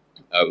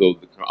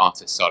the kind of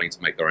artists starting to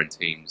make their own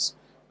teams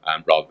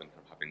rather than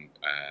kind of having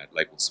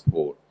label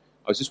support.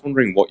 I was just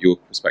wondering what your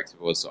perspective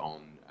was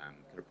on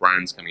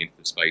brands coming into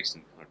the space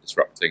and kind of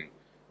disrupting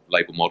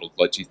label models.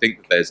 Like, do you think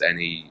that there's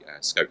any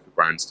scope for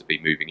brands to be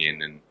moving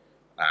in and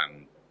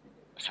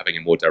having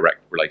a more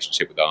direct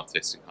relationship with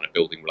artists and kind of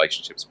building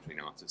relationships between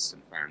artists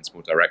and fans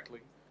more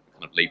directly,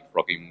 kind of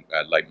leapfrogging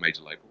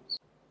major labels?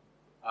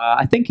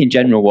 I think in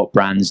general what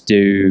brands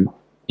do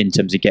in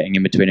terms of getting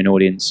in between an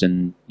audience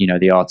and, you know,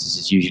 the artist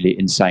is usually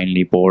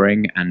insanely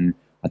boring, and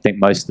I think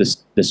most of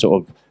the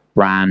sort of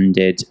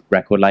branded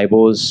record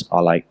labels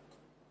are like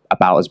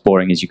about as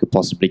boring as you could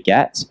possibly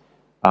get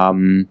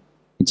in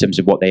terms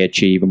of what they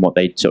achieve and what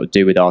they sort of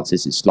do with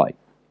artists. It's like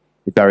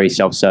very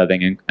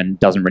self-serving and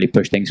doesn't really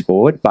push things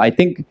forward. But I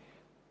think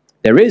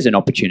there is an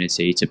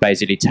opportunity to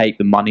basically take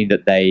the money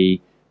that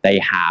they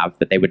have,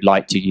 that they would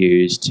like to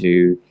use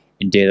to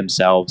endear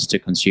themselves to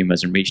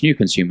consumers and reach new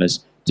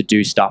consumers, to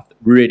do stuff that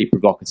really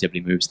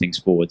provocatively moves things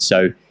forward.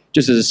 So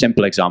just as a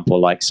simple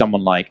example, like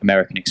someone like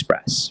American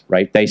Express,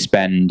 right? They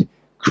spend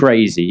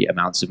crazy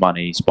amounts of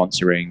money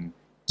sponsoring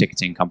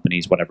ticketing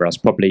companies, whatever else,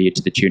 probably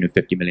to the tune of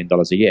 $50 million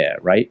a year,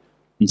 right?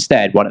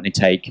 Instead, why don't they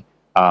take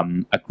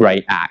a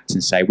great act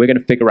and say, we're going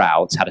to figure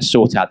out how to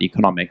sort out the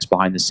economics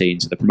behind the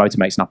scenes so the promoter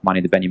makes enough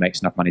money, the venue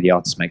makes enough money, the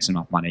artist makes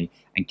enough money,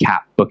 and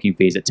cap booking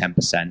fees at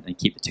 10% and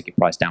keep the ticket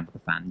price down for the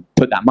fan.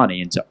 Put that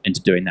money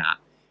into doing that.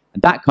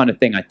 And that kind of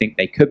thing I think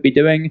they could be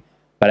doing,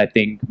 but I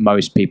think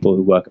most people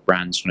who work at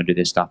brands trying to do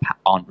this stuff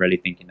aren't really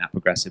thinking that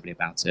progressively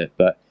about it.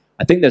 But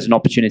I think there's an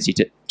opportunity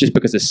to, just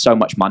because there's so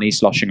much money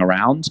sloshing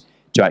around,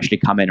 to actually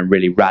come in and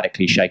really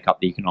radically shake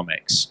up the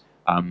economics.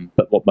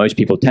 But what most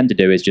people tend to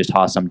do is just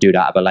hire some dude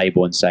out of a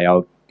label and say,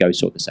 oh, go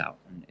sort this out.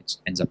 And it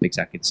ends up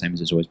exactly the same as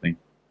it's always been.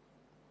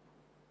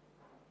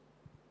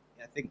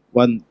 I think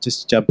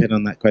just to jump in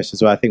on that question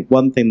as well, I think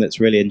one thing that's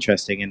really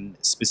interesting, and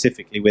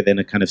specifically within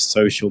a kind of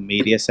social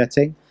media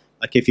setting,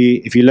 like if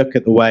you look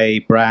at the way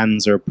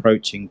brands are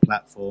approaching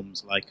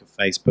platforms like a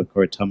Facebook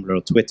or a Tumblr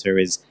or Twitter,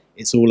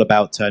 it's all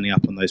about turning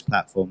up on those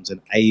platforms and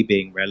A,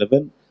 being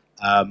relevant,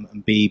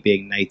 and B,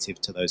 being native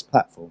to those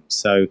platforms.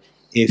 So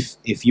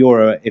if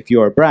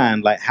you're a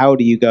brand, like, how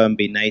do you go and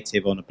be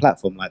native on a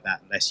platform like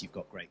that unless you've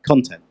got great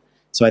content?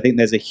 So I think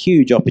there's a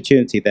huge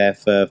opportunity there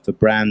for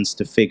brands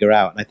to figure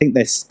out, and I think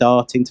they're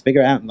starting to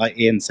figure it out. And like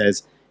Ian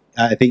says,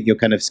 I think you're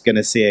kind of going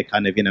to see a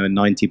kind of, you know, a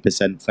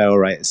 90% fail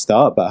rate at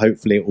start, but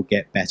hopefully it will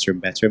get better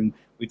and better. And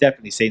we've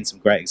definitely seen some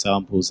great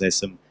examples. There's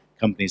some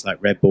companies like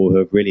Red Bull who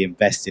have really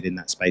invested in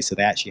that space, so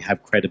they actually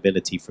have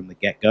credibility from the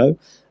get-go.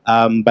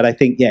 But I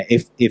think, yeah,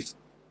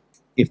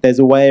 if there's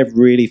a way of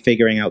really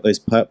figuring out those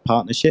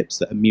partnerships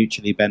that are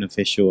mutually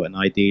beneficial and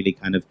ideally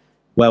kind of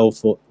well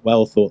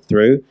thought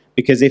through,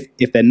 because if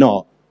they're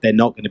not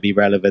going to be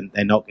relevant.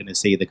 They're not going to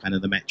see the kind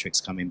of the metrics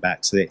coming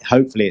back. So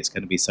hopefully it's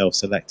going to be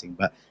self-selecting.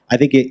 But I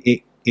think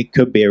it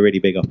could be a really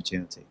big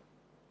opportunity.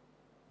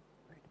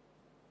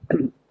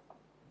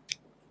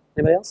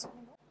 Anybody else?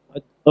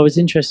 I was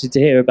interested to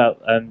hear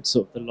about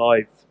sort of the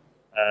live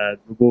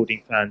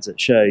rewarding fans at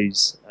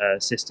shows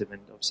system,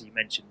 and obviously you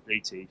mentioned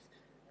Bluetooth.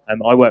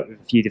 I work with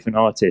a few different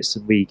artists,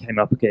 and we came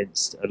up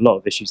against a lot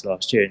of issues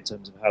last year in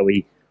terms of how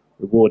we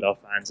reward our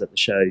fans at the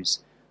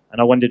shows.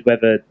 And I wondered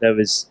whether there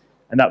was,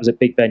 and that was at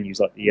big venues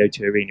like the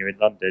O2 Arena in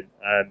London.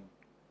 I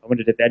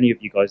wondered if any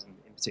of you guys,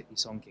 in particular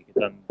Songkick, had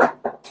done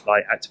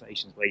like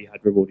activations where you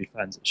had rewarded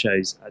fans at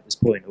shows at this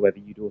point, or whether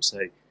you'd also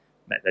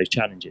met those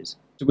challenges.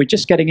 So we're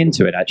just getting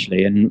into it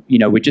actually, and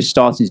we're just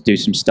starting to do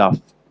some stuff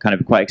kind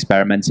of quite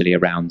experimentally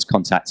around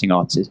contacting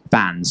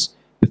fans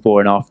before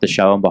and after the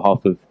show on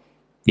behalf of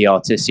the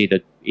artists, either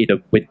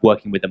with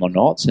working with them or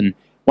not. And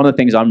one of the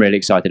things I'm really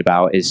excited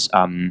about is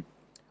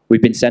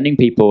we've been sending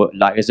people,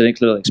 like, as a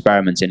little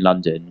experiment in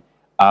London.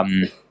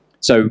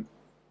 So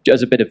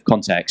as a bit of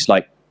context,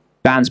 like,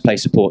 bands play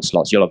support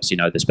slots, you'll obviously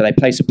know this, but they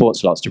play support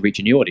slots to reach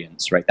a new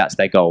audience, right? That's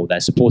their goal. They're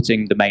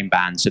supporting the main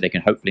band so they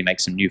can hopefully make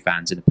some new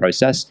fans in the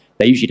process.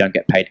 They usually don't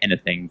get paid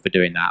anything for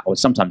doing that, or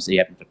sometimes they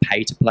have to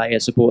pay to play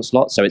a support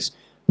slot, so it's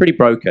pretty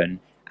broken.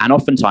 And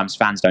oftentimes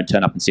fans don't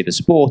turn up and see the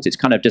support. It's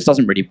kind of just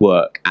doesn't really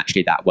work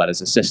actually that well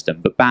as a system,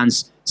 but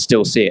bands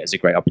still see it as a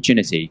great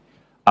opportunity.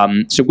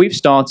 So we've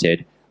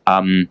started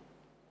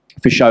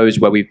for shows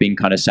where we've been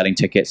kind of selling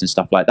tickets and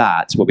stuff like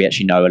that, where we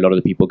actually know a lot of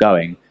the people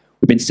going.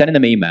 We've been sending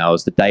them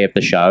emails the day of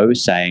the show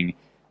saying,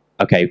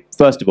 okay,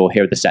 first of all,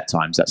 here are the set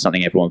times. That's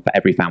something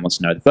every fan wants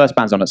to know. The first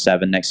band's on at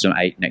 7, next is on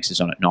at 8, next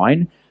is on at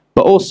 9.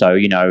 But also,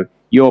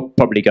 you're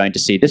probably going to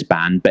see this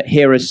band, but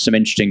here is some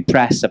interesting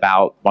press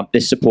about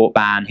this support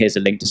band. Here's a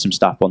link to some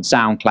stuff on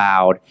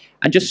SoundCloud,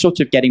 and just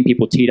sort of getting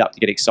people teed up to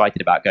get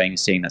excited about going and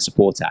seeing that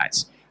support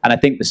act. And I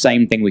think the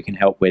same thing we can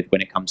help with when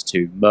it comes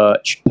to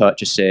merch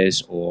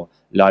purchases or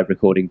live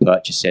recording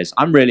purchases.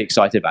 I'm really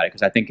excited about it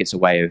because I think it's a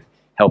way of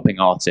helping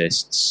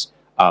artists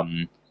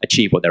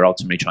achieve what they're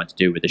ultimately trying to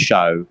do with the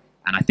show.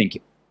 And I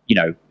think,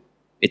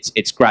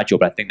 it's gradual,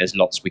 but I think there's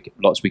lots we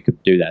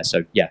could do there.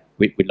 So yeah,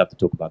 we'd love to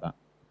talk about that.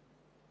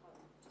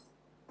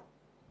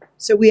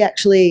 So we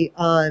actually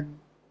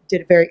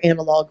did a very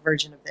analog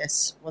version of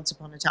this once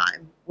upon a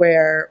time,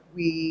 where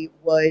we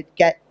would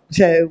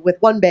with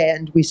one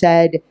band, we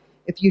said,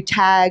 if you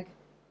tag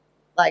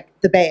like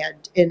the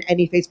band in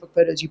any Facebook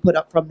photos you put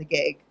up from the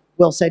gig,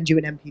 we'll send you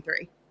an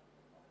MP3.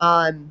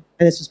 And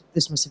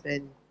this must have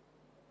been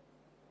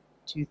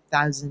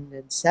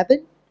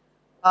 2007.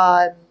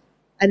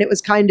 And it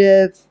was kind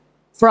of,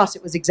 for us,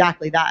 it was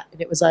exactly that.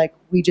 And it was like,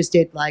 we just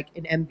did like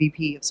an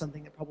MVP of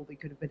something that probably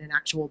could have been an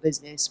actual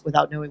business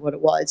without knowing what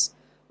it was.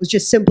 It was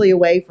just simply a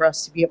way for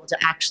us to be able to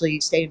actually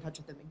stay in touch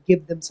with them and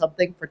give them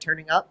something for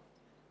turning up.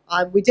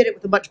 We did it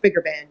with a much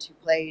bigger band who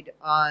played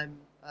on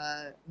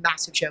a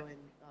massive show in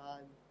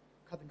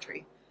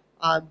Coventry,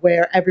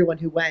 where everyone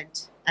who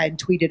went and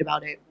tweeted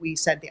about it, we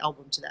sent the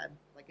album to them,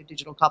 like a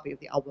digital copy of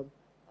the album.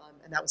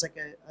 And that was like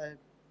a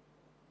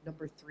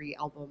number 3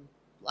 album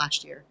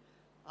last year.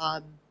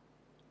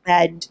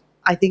 And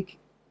I think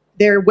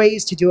there are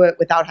ways to do it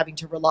without having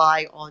to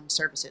rely on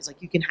services.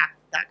 Like, you can hack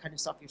that kind of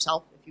stuff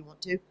yourself if you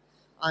want to.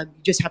 You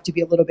just have to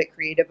be a little bit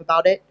creative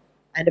about it.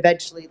 And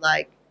eventually,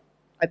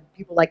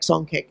 people like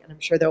Songkick, and I'm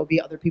sure there will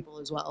be other people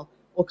as well,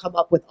 will come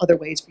up with other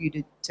ways for you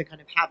to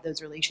kind of have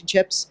those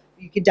relationships.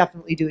 You can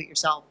definitely do it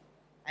yourself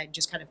and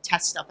just kind of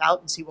test stuff out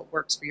and see what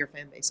works for your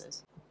fan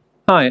bases.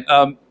 Hi,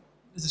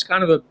 this is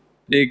kind of a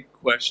big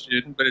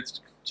question, but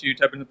it's to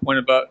tap into the point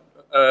about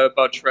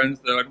trends,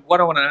 though. And what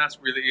I want to ask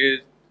really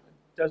is,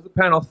 does the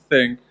panel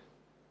think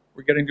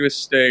we're getting to a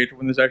stage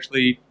when there's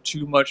actually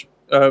too much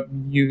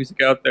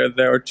music out there?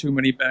 There are too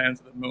many bands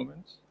at the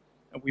moment,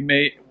 and we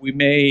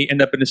may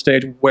end up in a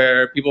stage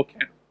where people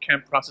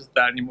can't process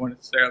that anymore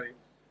necessarily.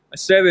 I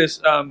say this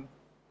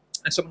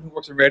as someone who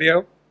works in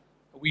radio.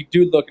 We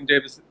do look, and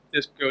Dave,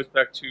 this goes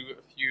back to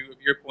a few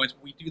of your points.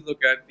 We do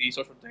look at the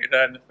social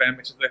data and the fan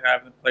bases they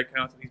have and the play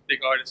counts of these big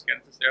artists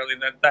can't necessarily,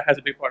 and that has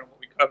a big part of what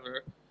we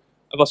cover.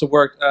 I've also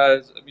worked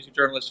as a music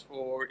journalist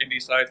for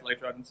indie sites like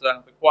Drought and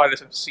Sound. The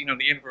quietest I've seen on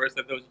the inverse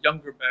that those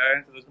younger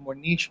bands, those more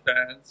niche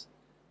bands,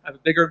 have a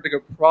bigger and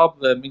bigger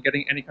problem in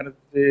getting any kind of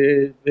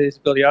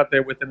visibility out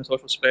there within the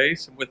social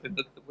space and within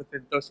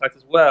those sites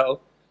as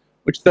well,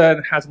 which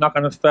then has a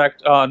knock-on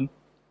effect on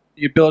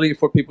the ability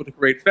for people to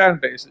create fan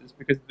bases,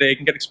 because they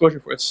can get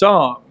exposure for a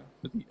song,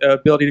 but the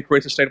ability to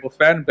create a sustainable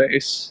fan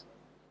base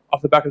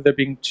off the back of there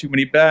being too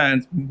many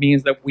bands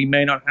means that we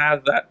may not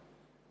have that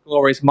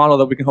glorious model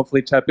that we can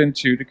hopefully tap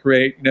into to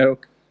create,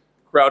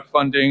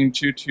 crowdfunding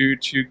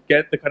to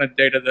get the kind of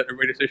data that a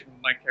radio station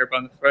might care about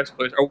in the first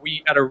place. Are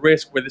we at a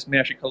risk where this may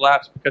actually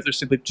collapse because there's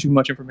simply too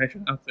much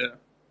information out there?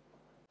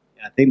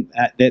 I think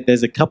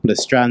there's a couple of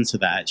strands to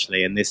that,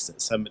 actually, and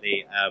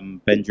somebody,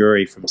 Ben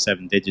Drury from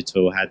 7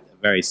 Digital, had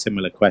a very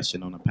similar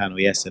question on a panel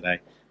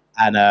yesterday,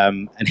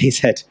 and he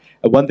said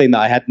one thing that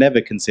I had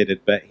never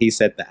considered, but he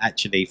said that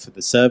actually for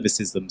the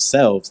services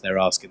themselves, they're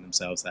asking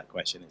themselves that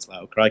question. It's like,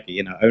 oh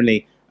crikey,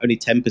 only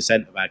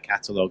 10% of our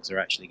catalogs are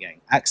actually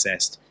getting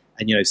accessed,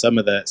 and some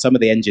of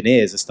the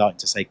engineers are starting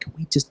to say, can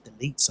we just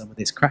delete some of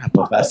this crap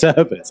off our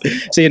servers?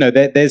 So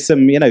there's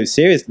some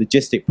serious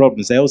logistic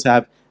problems. They also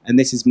have and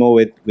this is more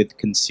with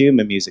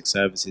consumer music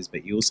services,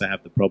 but you also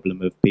have the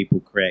problem of people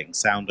creating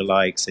sound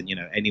alikes, and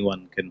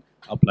anyone can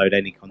upload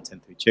any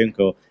content through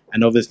TuneCore.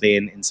 And obviously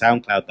in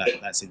SoundCloud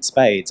that's in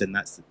spades, and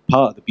that's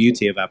part of the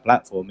beauty of our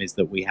platform, is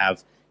that we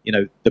have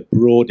the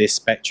broadest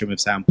spectrum of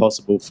sound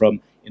possible.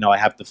 From I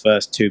have the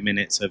first 2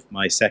 minutes of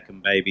my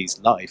second baby's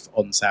life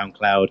on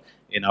SoundCloud.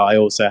 I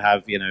also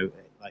have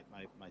like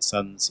my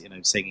son's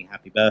singing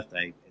happy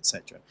birthday,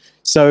 etc.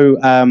 So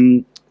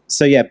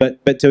yeah,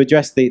 but to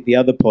address the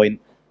other point,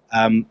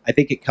 I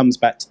think it comes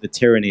back to the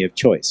tyranny of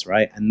choice,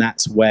 right? And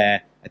that's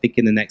where I think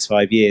in the next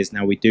 5 years,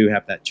 now we do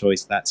have that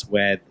choice. That's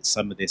where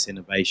some of this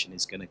innovation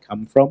is going to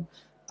come from.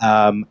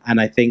 And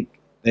I think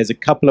there's a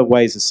couple of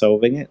ways of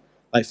solving it.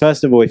 Like,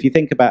 first of all, if you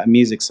think about a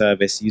music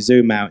service, you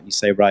zoom out and you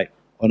say, right,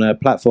 on a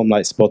platform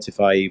like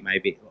Spotify,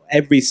 maybe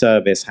every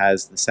service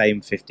has the same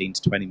 15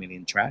 to 20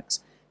 million tracks.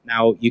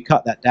 Now, you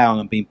cut that down,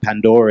 and being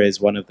Pandora is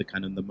one of the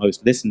kind of the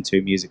most listened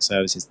to music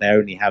services, they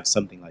only have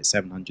something like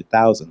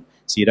 700,000.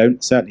 So you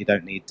certainly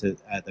don't need to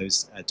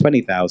those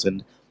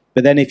 20,000.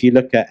 But then if you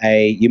look at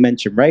you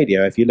mentioned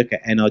radio, if you look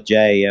at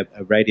NRJ,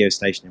 a radio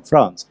station in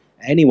France,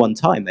 at any one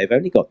time, they've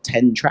only got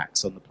 10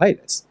 tracks on the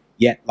playlist.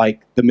 Yet,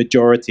 like, the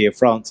majority of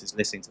France is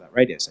listening to that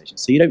radio station.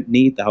 So you don't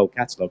need the whole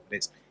catalogue, but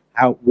it's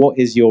what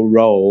is your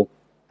role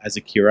as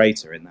a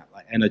curator in that?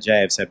 Like,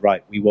 NRJ have said,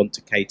 right, we want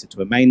to cater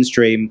to a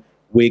mainstream.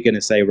 We're going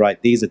to say,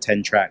 right, these are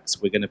 10 tracks.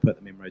 We're going to put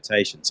them in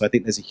rotation. So I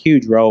think there's a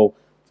huge role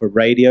for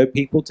radio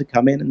people to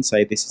come in and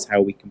say, this is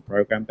how we can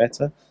program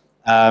better.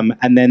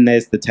 And then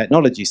there's the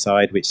technology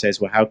side, which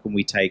says, well, how can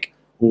we take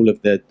all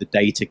of the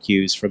data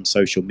cues from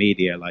social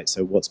media, like,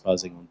 so what's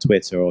buzzing on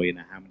Twitter, or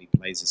how many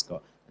plays it's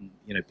got, and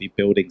be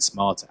building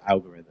smarter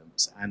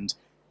algorithms. And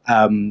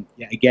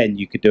yeah, again,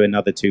 you could do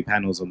another 2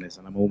 panels on this,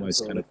 and I'm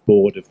almost kind of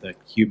bored of the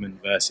human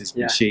versus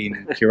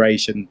machine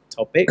curation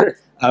topic.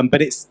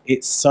 But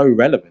it's so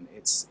relevant.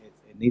 It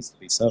needs to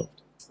be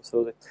solved.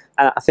 Absolutely.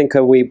 I think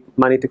we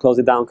might need to close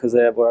it down because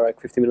we're like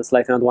 50 minutes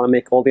late, and I don't want to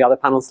make all the other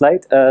panels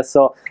late.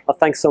 So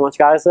thanks so much,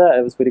 guys.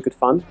 It was really good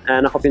fun,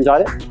 and I hope you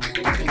enjoyed it.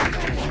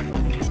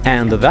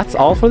 And that's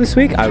all for this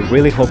week. I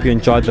really hope you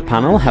enjoyed the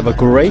panel. Have a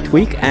great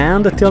week,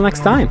 and until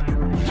next time.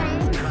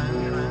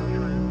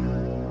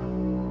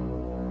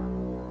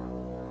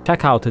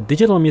 Check out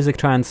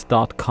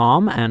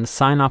digitalmusictrends.com and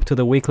sign up to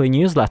the weekly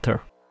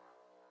newsletter.